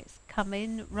thing. It's come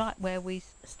in right where we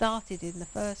started in the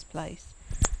first place,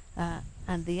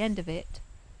 and the end of it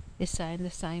is saying the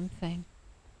same thing.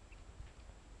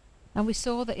 And we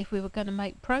saw that if we were going to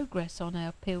make progress on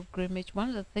our pilgrimage, one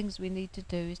of the things we need to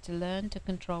do is to learn to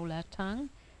control our tongue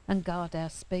and guard our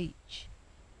speech.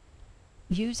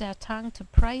 Use our tongue to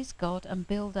praise God and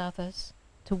build others,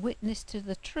 to witness to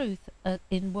the truth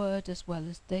in word as well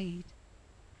as deed.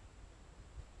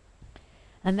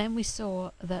 And then we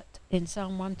saw that in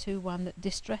Psalm 121 that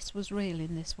distress was real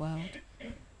in this world,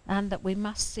 and that we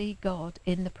must see God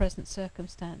in the present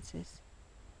circumstances.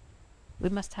 We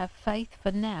must have faith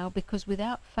for now, because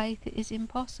without faith it is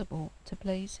impossible to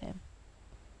please him.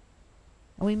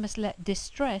 And we must let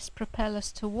distress propel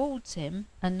us towards him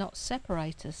and not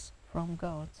separate us from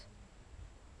God.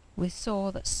 We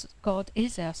saw that God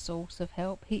is our source of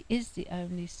help. He is the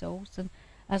only source. And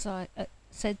as I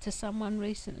said to someone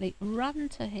recently, run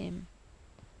to him.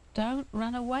 Don't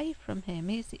run away from him.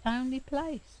 He's the only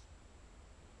place.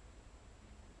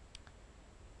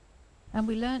 And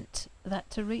we learnt that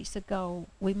to reach the goal,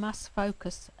 we must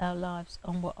focus our lives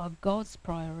on what are God's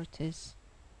priorities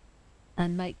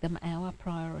and make them our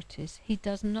priorities. He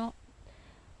does not,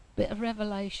 bit of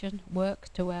revelation, work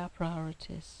to our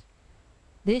priorities.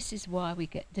 This is why we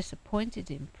get disappointed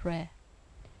in prayer.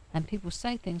 And people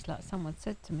say things like someone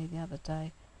said to me the other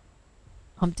day,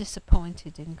 I'm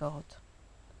disappointed in God.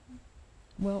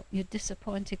 Well, you're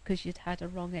disappointed because you'd had a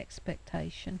wrong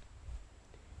expectation.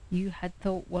 You had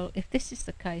thought, well, if this is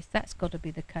the case, that's got to be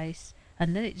the case.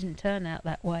 And then it didn't turn out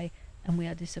that way, and we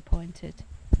are disappointed.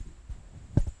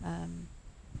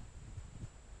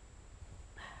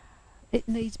 It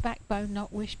needs backbone,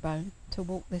 not wishbone, to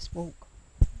walk this walk.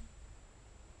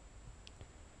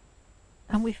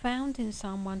 And we found in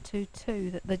Psalm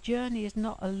 122 that the journey is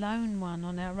not a lone one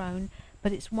on our own,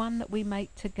 but it's one that we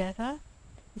make together.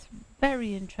 It's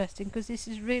very interesting, because this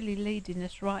is really leading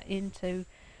us right into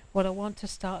what I want to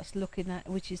start looking at,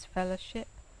 which is fellowship.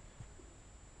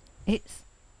 It's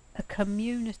a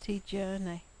community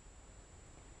journey.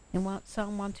 In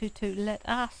Psalm 122, let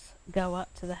us go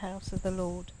up to the house of the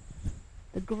Lord.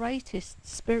 The greatest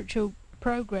spiritual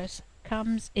progress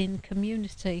comes in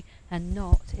community and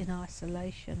not in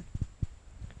isolation.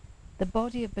 The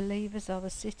body of believers are the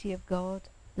city of God,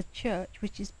 the church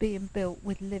which is being built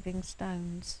with living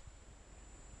stones.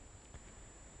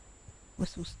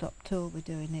 Whistle stop tour we're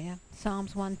doing here.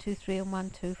 Psalms 123 and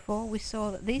 124. We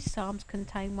saw that these psalms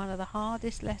contain one of the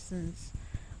hardest lessons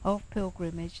of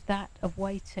pilgrimage, that of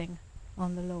waiting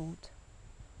on the Lord.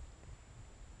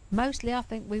 Mostly I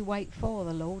think we wait for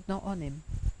the Lord, not on him.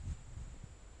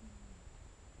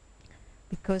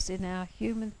 Because in our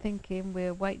human thinking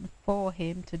we're waiting for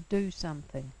him to do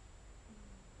something.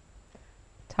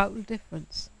 Total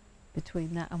difference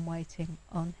between that and waiting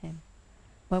on him.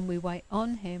 When we wait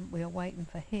on him, we are waiting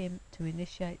for him to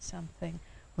initiate something.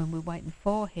 When we're waiting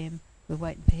for him, we're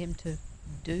waiting for him to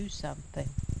do something.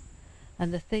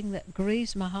 And the thing that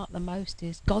grieves my heart the most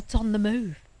is God's on the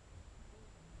move.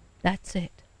 That's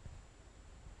it.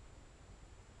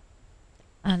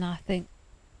 And I think,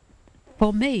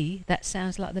 for me, that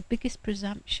sounds like the biggest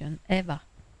presumption ever.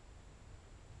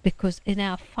 Because in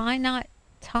our finite,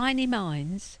 tiny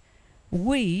minds,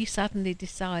 we suddenly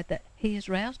decide that he has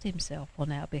roused himself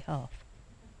on our behalf.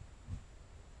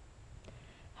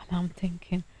 And I'm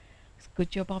thinking, it's a good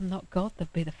job I'm not God,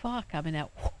 there'd be the fire coming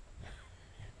out.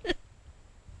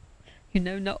 You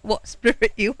know not what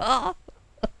spirit you are.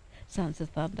 Sounds of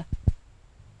thunder.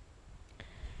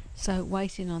 So,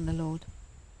 waiting on the Lord.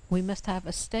 We must have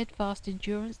a steadfast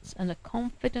endurance and a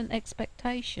confident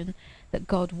expectation that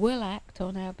God will act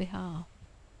on our behalf.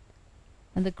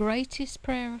 And the greatest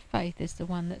prayer of faith is the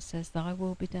one that says, thy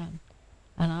will be done.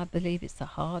 And I believe it's the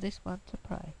hardest one to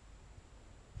pray.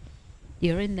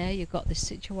 You're in there, you've got this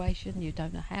situation, you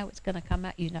don't know how it's going to come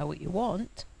out, you know what you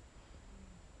want.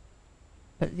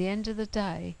 But at the end of the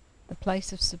day, the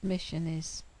place of submission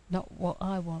is not what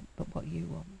I want, but what you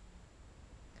want.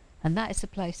 And that is the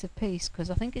place of peace,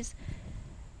 because I think it's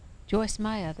Joyce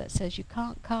Meyer that says you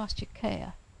can't cast your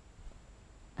care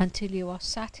until you are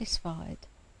satisfied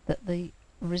that the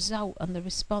result and the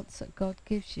response that God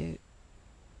gives you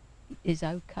is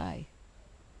okay.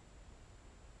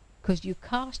 Because you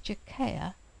cast your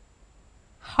care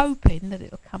hoping that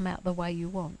it'll come out the way you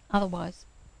want. Otherwise,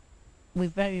 we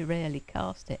very rarely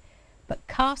cast it. But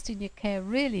casting your care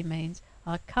really means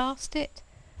I cast it,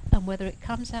 and whether it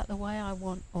comes out the way I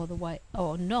want or the way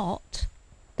or not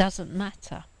doesn't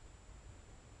matter.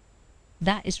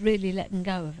 That is really letting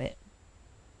go of it.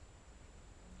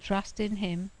 Trust in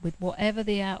him with whatever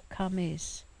the outcome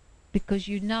is, because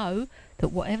you know that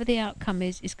whatever the outcome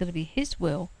is going to be his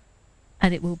will,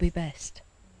 and it will be best.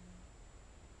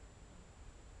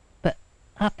 But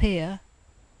up here,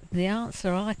 the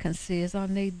answer I can see is I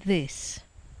need this.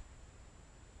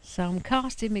 So I'm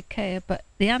casting my care, but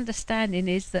the understanding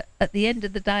is that at the end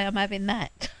of the day I'm having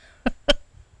that.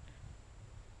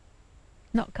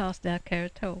 Not casting our care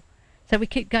at all. So we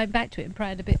keep going back to it and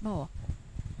praying a bit more.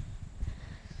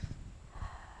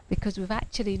 Because we've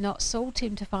actually not sought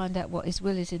him to find out what his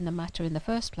will is in the matter in the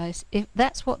first place. If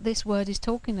that's what this word is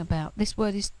talking about. This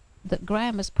word is that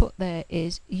Graham has put there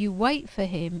is you wait for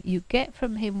him, you get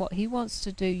from him what he wants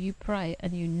to do, you pray,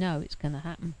 and you know it's going to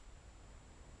happen.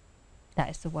 That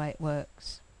is the way it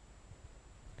works.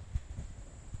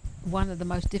 One of the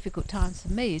most difficult times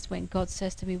for me is when God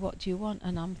says to me, what do you want?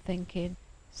 And I'm thinking,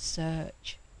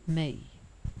 search me.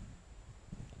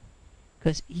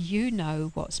 Because you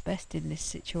know what's best in this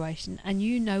situation, and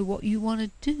you know what you want to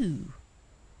do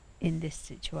in this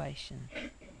situation.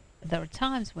 There are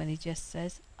times when he just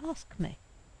says, ask me.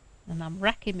 And I'm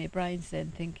racking my brains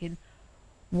then thinking,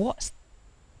 what's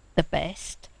the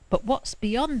best, but what's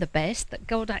beyond the best that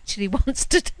God actually wants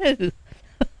to do?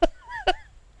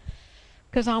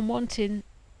 Because I'm wanting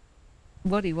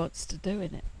what he wants to do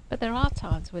in it. But there are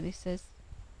times when he says,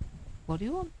 what do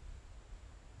you want?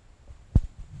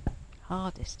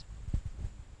 Hardest.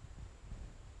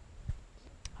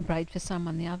 I prayed for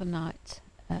someone the other night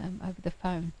over the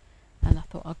phone, and I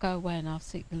thought I'll go away and I'll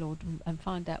seek the Lord and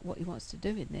find out what he wants to do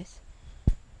in this.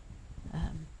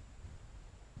 And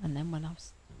then when I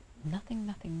was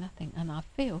nothing, and I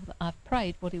feel that I've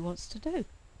prayed what he wants to do,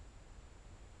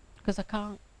 because I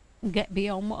can't get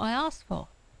beyond what I asked for.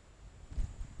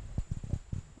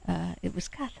 It was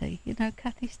Kathy, you know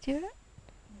Kathy Stewart?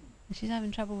 And she's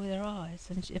having trouble with her eyes,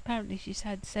 and apparently she's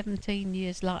had 17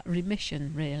 years like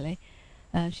remission, really.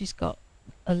 She's got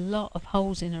a lot of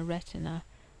holes in her retina,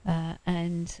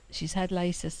 and she's had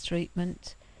LASIK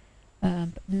treatment.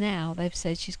 But now they've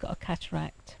said she's got a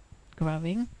cataract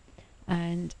growing,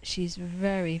 and she's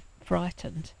very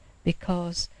frightened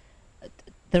because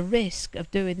the risk of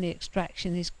doing the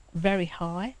extraction is very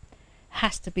high,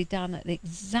 has to be done at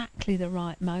exactly the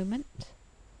right moment,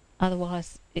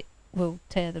 otherwise it will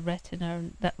tear the retina,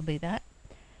 and that will be that.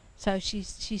 So she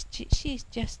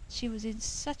was in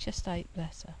such a state,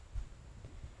 bless her.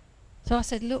 So I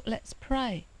said, look, let's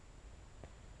pray.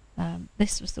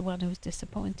 This was the one who was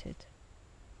disappointed,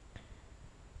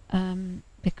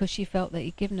 because she felt that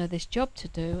he'd given her this job to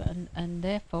do, and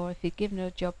therefore if he'd given her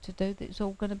a job to do, that it's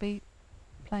all going to be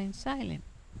plain sailing.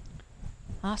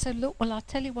 I said, look, well, I'll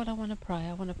tell you what I want to pray.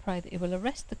 I want to pray that he will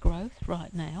arrest the growth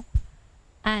right now,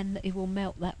 and that he will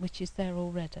melt that which is there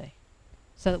already.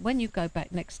 So that when you go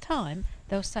back next time,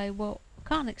 they'll say, well, I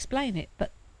can't explain it,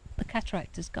 but the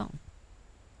cataract is gone.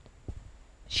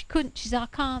 She said, I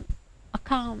can't,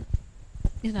 come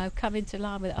into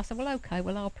line with it. I said, well, okay,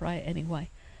 well, I'll pray it anyway.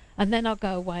 And then I'll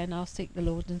go away and I'll seek the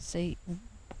Lord and see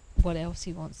what else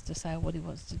he wants to say or what he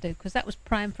wants to do. Because that was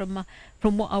praying from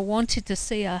what I wanted to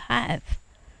see her have.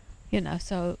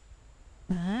 So...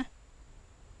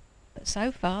 But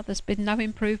so far, there's been no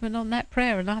improvement on that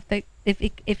prayer, and I think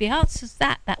if he answers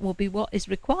that, that will be what is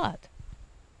required.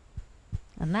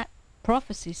 And that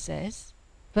prophecy says,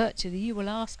 virtually, you will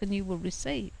ask and you will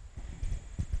receive.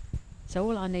 So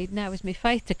all I need now is my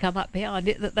faith to come up behind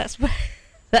it. That's where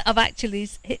that I've actually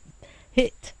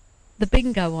hit the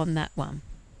bingo on that one.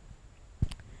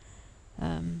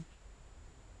 So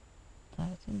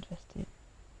it's interesting.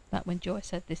 Like when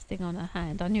Joyce had this thing on her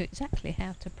hand, I knew exactly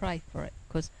how to pray for it,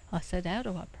 because I said, how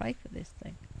do I pray for this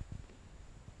thing?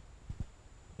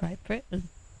 Pray for it, and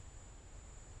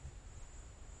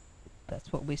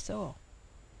that's what we saw.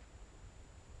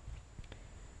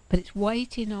 But it's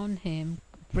waiting on him,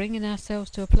 bringing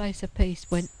ourselves to a place of peace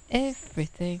when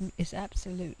everything is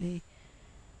absolutely...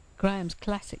 Graham's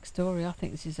classic story, I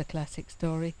think this is a classic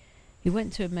story. He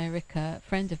went to America, a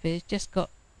friend of his just got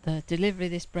the delivery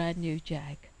of this brand new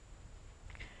Jag.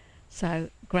 So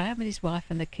Graham and his wife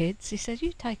and the kids, he said,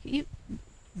 you take it, you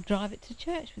drive it to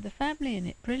church with the family in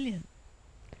it, brilliant.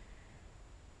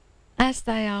 As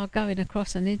they are going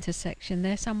across an intersection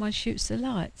there, someone shoots the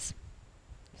lights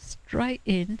straight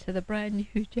into the brand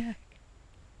new Jag.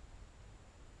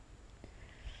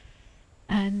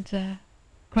 And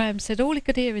Graham said all he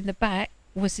could hear in the back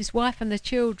was his wife and the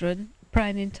children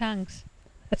praying in tongues.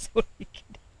 That's all he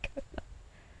could hear.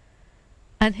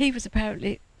 And he was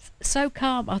apparently so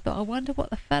calm, I thought, I wonder what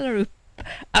the fella who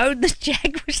owned the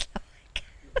Jag was like.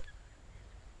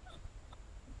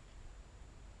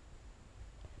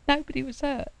 Nobody was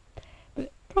hurt, but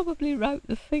it probably wrote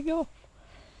the thing off.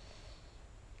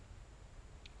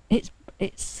 It's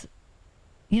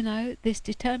this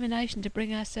determination to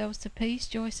bring ourselves to peace.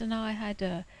 Joyce and I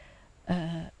had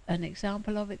an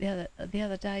example of it the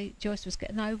other day. Joyce was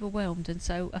getting overwhelmed, and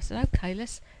so I said, okay,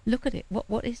 let's look at it.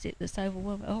 What is it that's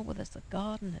overwhelming? Oh, well, there's the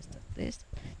garden, there's this,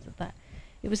 there's that.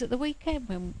 It was at the weekend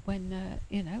when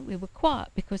we were quiet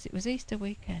because it was Easter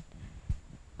weekend.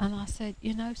 And I said,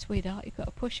 sweetheart, you've got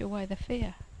to push away the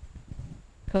fear,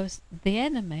 because the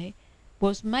enemy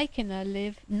was making her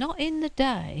live not in the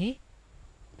day,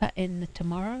 but in the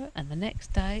tomorrow and the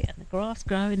next day, and the grass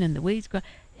growing and the weeds growing.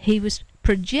 he was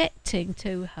projecting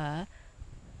to her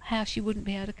how she wouldn't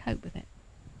be able to cope with it.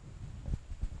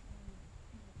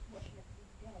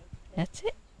 That's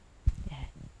it. Yeah.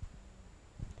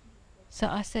 So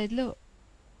I said, look,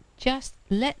 just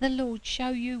let the Lord show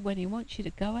you when he wants you to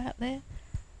go out there.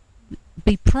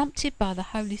 Be prompted by the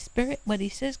Holy Spirit. When he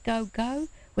says go, go.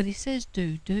 When he says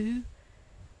do, do.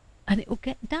 And it will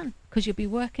get done, because you'll be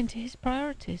working to his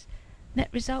priorities. Net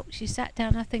result, she sat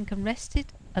down, I think, and rested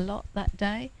a lot that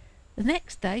day. The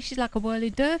next day, she's like a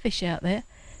whirling dervish out there.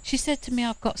 She said to me,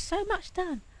 I've got so much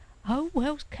done. Oh,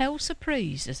 well, quelle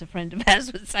surprise, as a friend of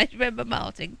ours would say. Remember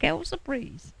Martin? Quelle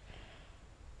surprise.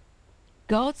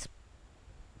 God's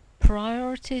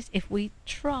priorities, if we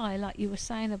try, like you were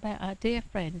saying about our dear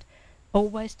friend,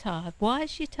 always tired. Why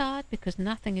is she tired? Because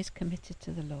nothing is committed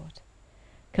to the Lord.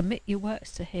 Commit your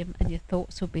works to him and your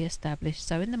thoughts will be established.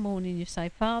 So in the morning you say,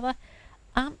 Father,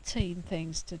 umpteen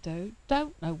things to do,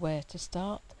 don't know where to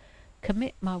start.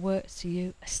 Commit my works to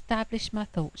you, establish my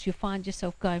thoughts. You'll find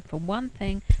yourself going from one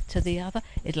thing to the other.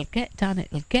 It'll get done,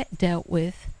 it'll get dealt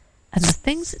with, and the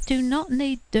things that do not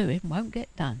need doing won't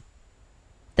get done.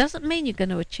 Doesn't mean you're going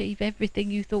to achieve everything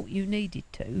you thought you needed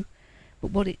to,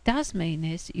 but what it does mean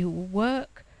is that you will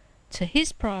work to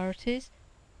his priorities.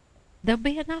 There'll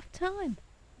be enough time.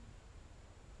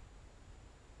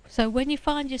 So when you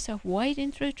find yourself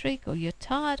wading through treacle, you're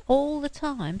tired all the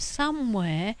time,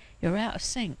 somewhere you're out of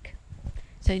sync.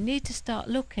 So you need to start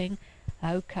looking,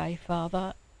 okay,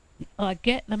 Father, I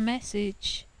get the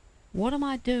message. What am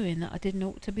I doing that I didn't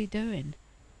ought to be doing?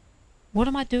 What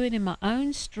am I doing in my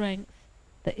own strength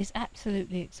that is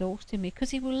absolutely exhausting me? Because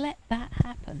he will let that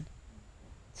happen,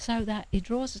 so that he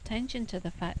draws attention to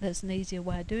the fact there's an easier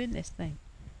way of doing this thing.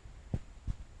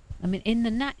 I mean, in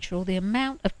the natural, the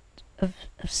amount of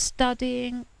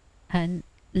studying and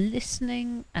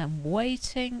listening and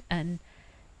waiting and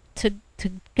to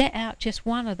get out just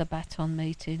one of the baton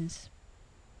meetings,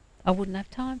 I wouldn't have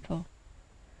time for.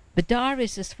 The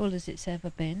diary's as full as it's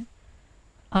ever been.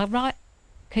 I write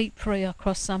keep free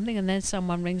across something, and then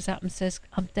someone rings up and says,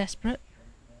 I'm desperate.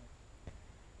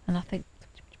 And I think,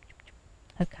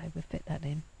 okay, we'll fit that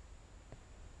in.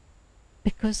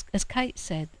 Because, as Kate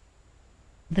said,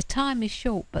 the time is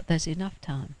short, but there's enough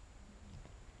time.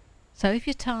 So if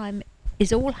your time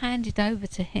is all handed over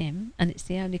to him, and it's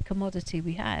the only commodity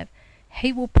we have,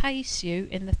 he will pace you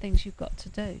in the things you've got to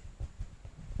do.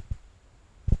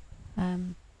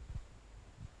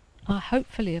 I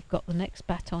hopefully have got the next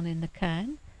baton in the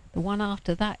can. The one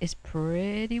after that is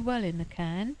pretty well in the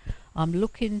can. I'm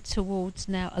looking towards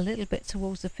now, a little bit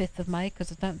towards the 5th of May,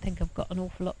 because I don't think I've got an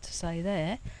awful lot to say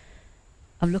there.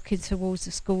 I'm looking towards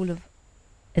the school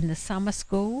in the summer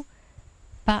school.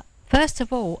 But first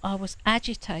of all, I was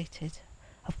agitated.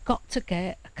 I've got to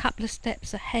get a couple of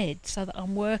steps ahead so that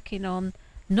I'm working on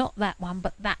not that one,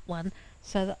 but that one,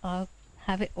 so that I'll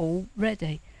have it all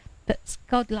ready. But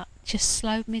God just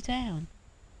slowed me down.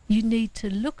 You need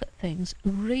to look at things,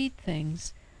 read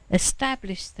things,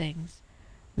 establish things,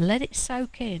 let it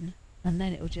soak in, and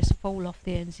then it will just fall off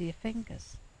the ends of your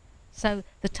fingers. So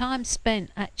the time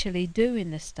spent actually doing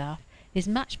this stuff is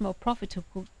much more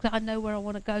profitable, because I know where I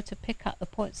want to go to pick up the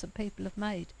points that people have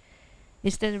made,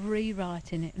 instead of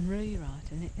rewriting it.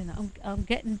 You know, I'm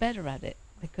getting better at it,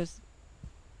 because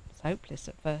it's hopeless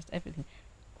at first. Everything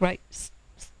great,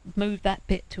 move that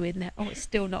bit to in there. Oh, it's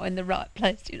still not in the right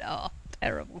place. You know, oh,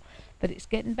 terrible. But it's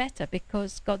getting better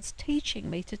because God's teaching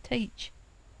me to teach.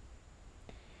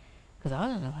 Because I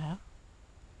don't know how.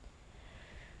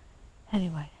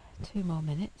 Anyway, 2 more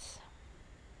minutes.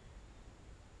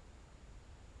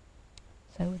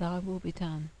 So thy will be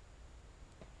done.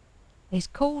 He's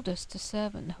called us to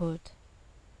servanthood.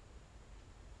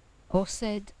 Or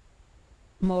said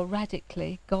more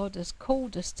radically, God has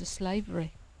called us to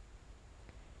slavery.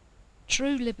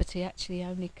 True liberty actually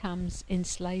only comes in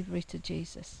slavery to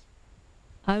Jesus.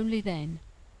 Only then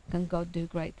can God do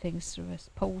great things through us.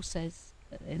 Paul says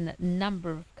in a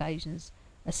number of occasions,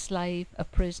 a slave, a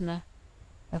prisoner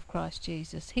of Christ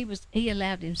Jesus. He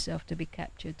allowed himself to be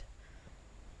captured.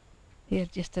 He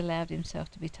had just allowed himself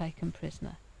to be taken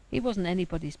prisoner. He wasn't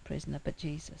anybody's prisoner but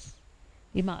Jesus.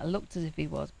 He might have looked as if he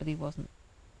was, but he wasn't.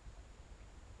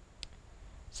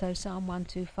 So Psalm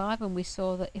 125, and we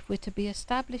saw that if we're to be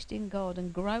established in God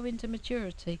and grow into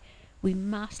maturity, we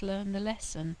must learn the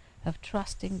lesson of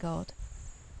trusting God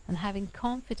and having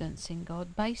confidence in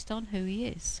God based on who he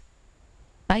is,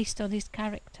 based on his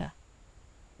character,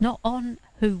 not on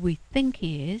who we think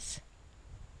he is,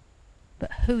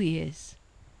 but who he is.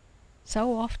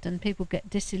 So often people get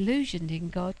disillusioned in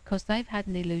God because they've had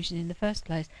an illusion in the first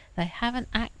place. They haven't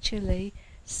actually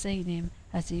seen him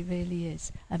as he really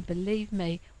is. And believe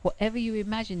me, whatever you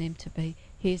imagine him to be,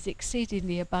 he is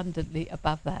exceedingly abundantly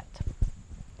above that.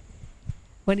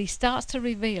 When he starts to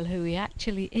reveal who he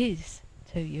actually is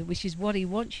to you, which is what he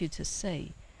wants you to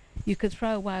see, you can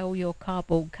throw away all your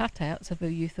cardboard cutouts of who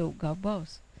you thought God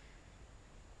was.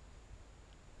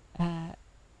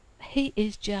 He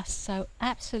is just so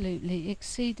absolutely,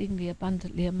 exceedingly,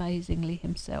 abundantly, amazingly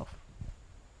himself.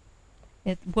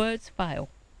 Words fail.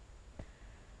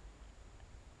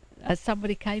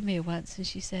 Somebody came here once and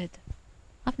she said,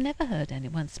 I've never heard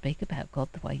anyone speak about God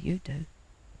the way you do.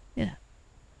 You know.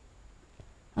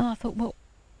 And I thought, well,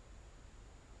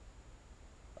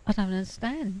 I don't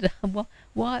understand.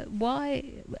 why,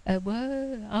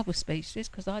 well, I was speechless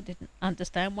because I didn't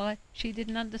understand why she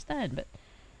didn't understand. But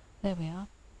there we are.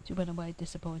 She went away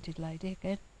disappointed lady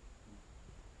again.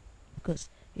 Because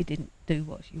he didn't do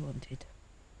what she wanted.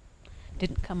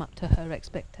 Didn't come up to her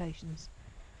expectations.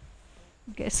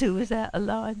 Guess who was out of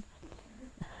line?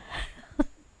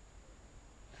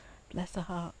 Bless her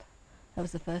heart. That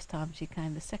was the first time she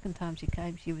came. The second time she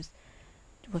came, she was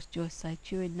Joyce say,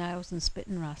 chewing nails and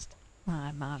spitting rust.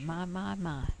 My. My.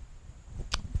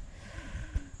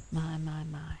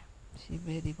 She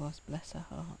really was, bless her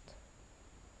heart.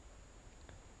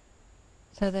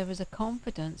 So there is a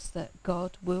confidence that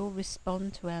God will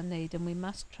respond to our need, and we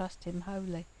must trust him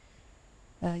wholly.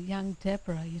 Young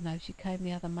Deborah, you know, she came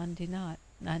the other Monday night,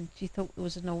 and she thought there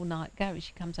was an all-night garage.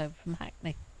 She comes over from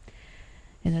Hackney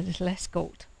in a little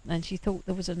escort, and she thought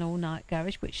there was an all-night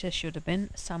garage, which there should have been,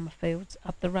 Summerfields,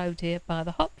 up the road here by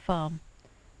the hop farm.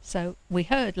 So we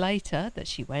heard later that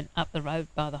she went up the road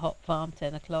by the hop farm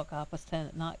 10 o'clock, 10:30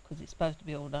 at night, because it's supposed to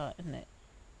be all night, isn't it?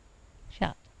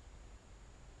 Shut.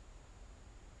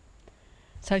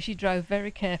 So she drove very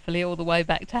carefully all the way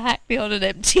back to Hackney on an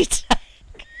empty tank.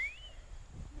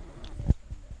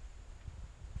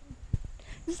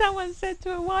 Someone said to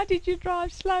her, why did you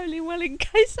drive slowly? Well, in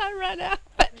case I ran out.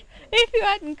 But if you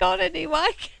hadn't gone anyway.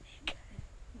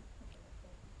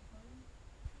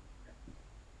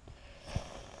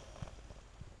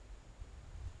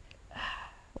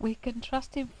 We can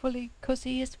trust him fully because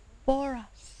he is for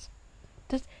us.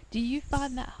 Do you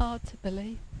find that hard to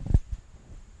believe?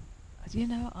 You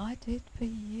know, I did for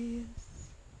years.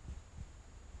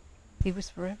 He was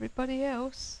for everybody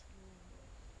else.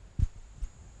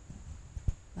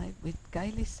 We'd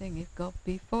gaily sing, if God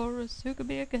be for us, who can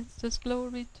be against us?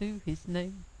 Glory to his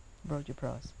name. Roger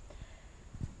Price.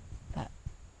 But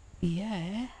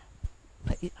yeah,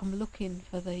 but I'm looking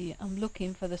for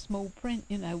the small print.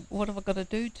 You know, what have I got to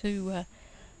do to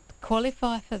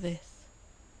qualify for this?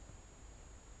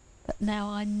 But now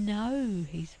I know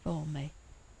he's for me.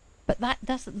 But that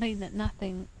doesn't mean that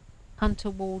nothing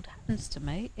untoward happens to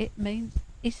me. It means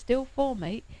he's still for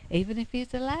me, even if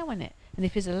he's allowing it. And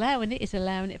if he's allowing it, he's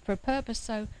allowing it for a purpose,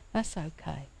 so that's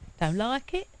okay. Don't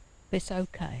like it, but it's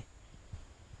okay.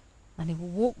 And he will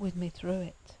walk with me through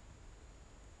it.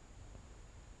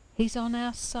 He's on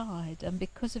our side, and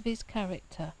because of his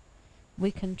character,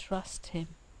 we can trust him.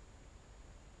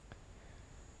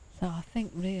 So I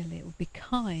think really it would be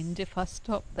kind if I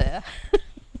stopped there.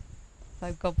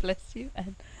 So God bless you,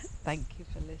 and thank you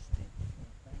for listening.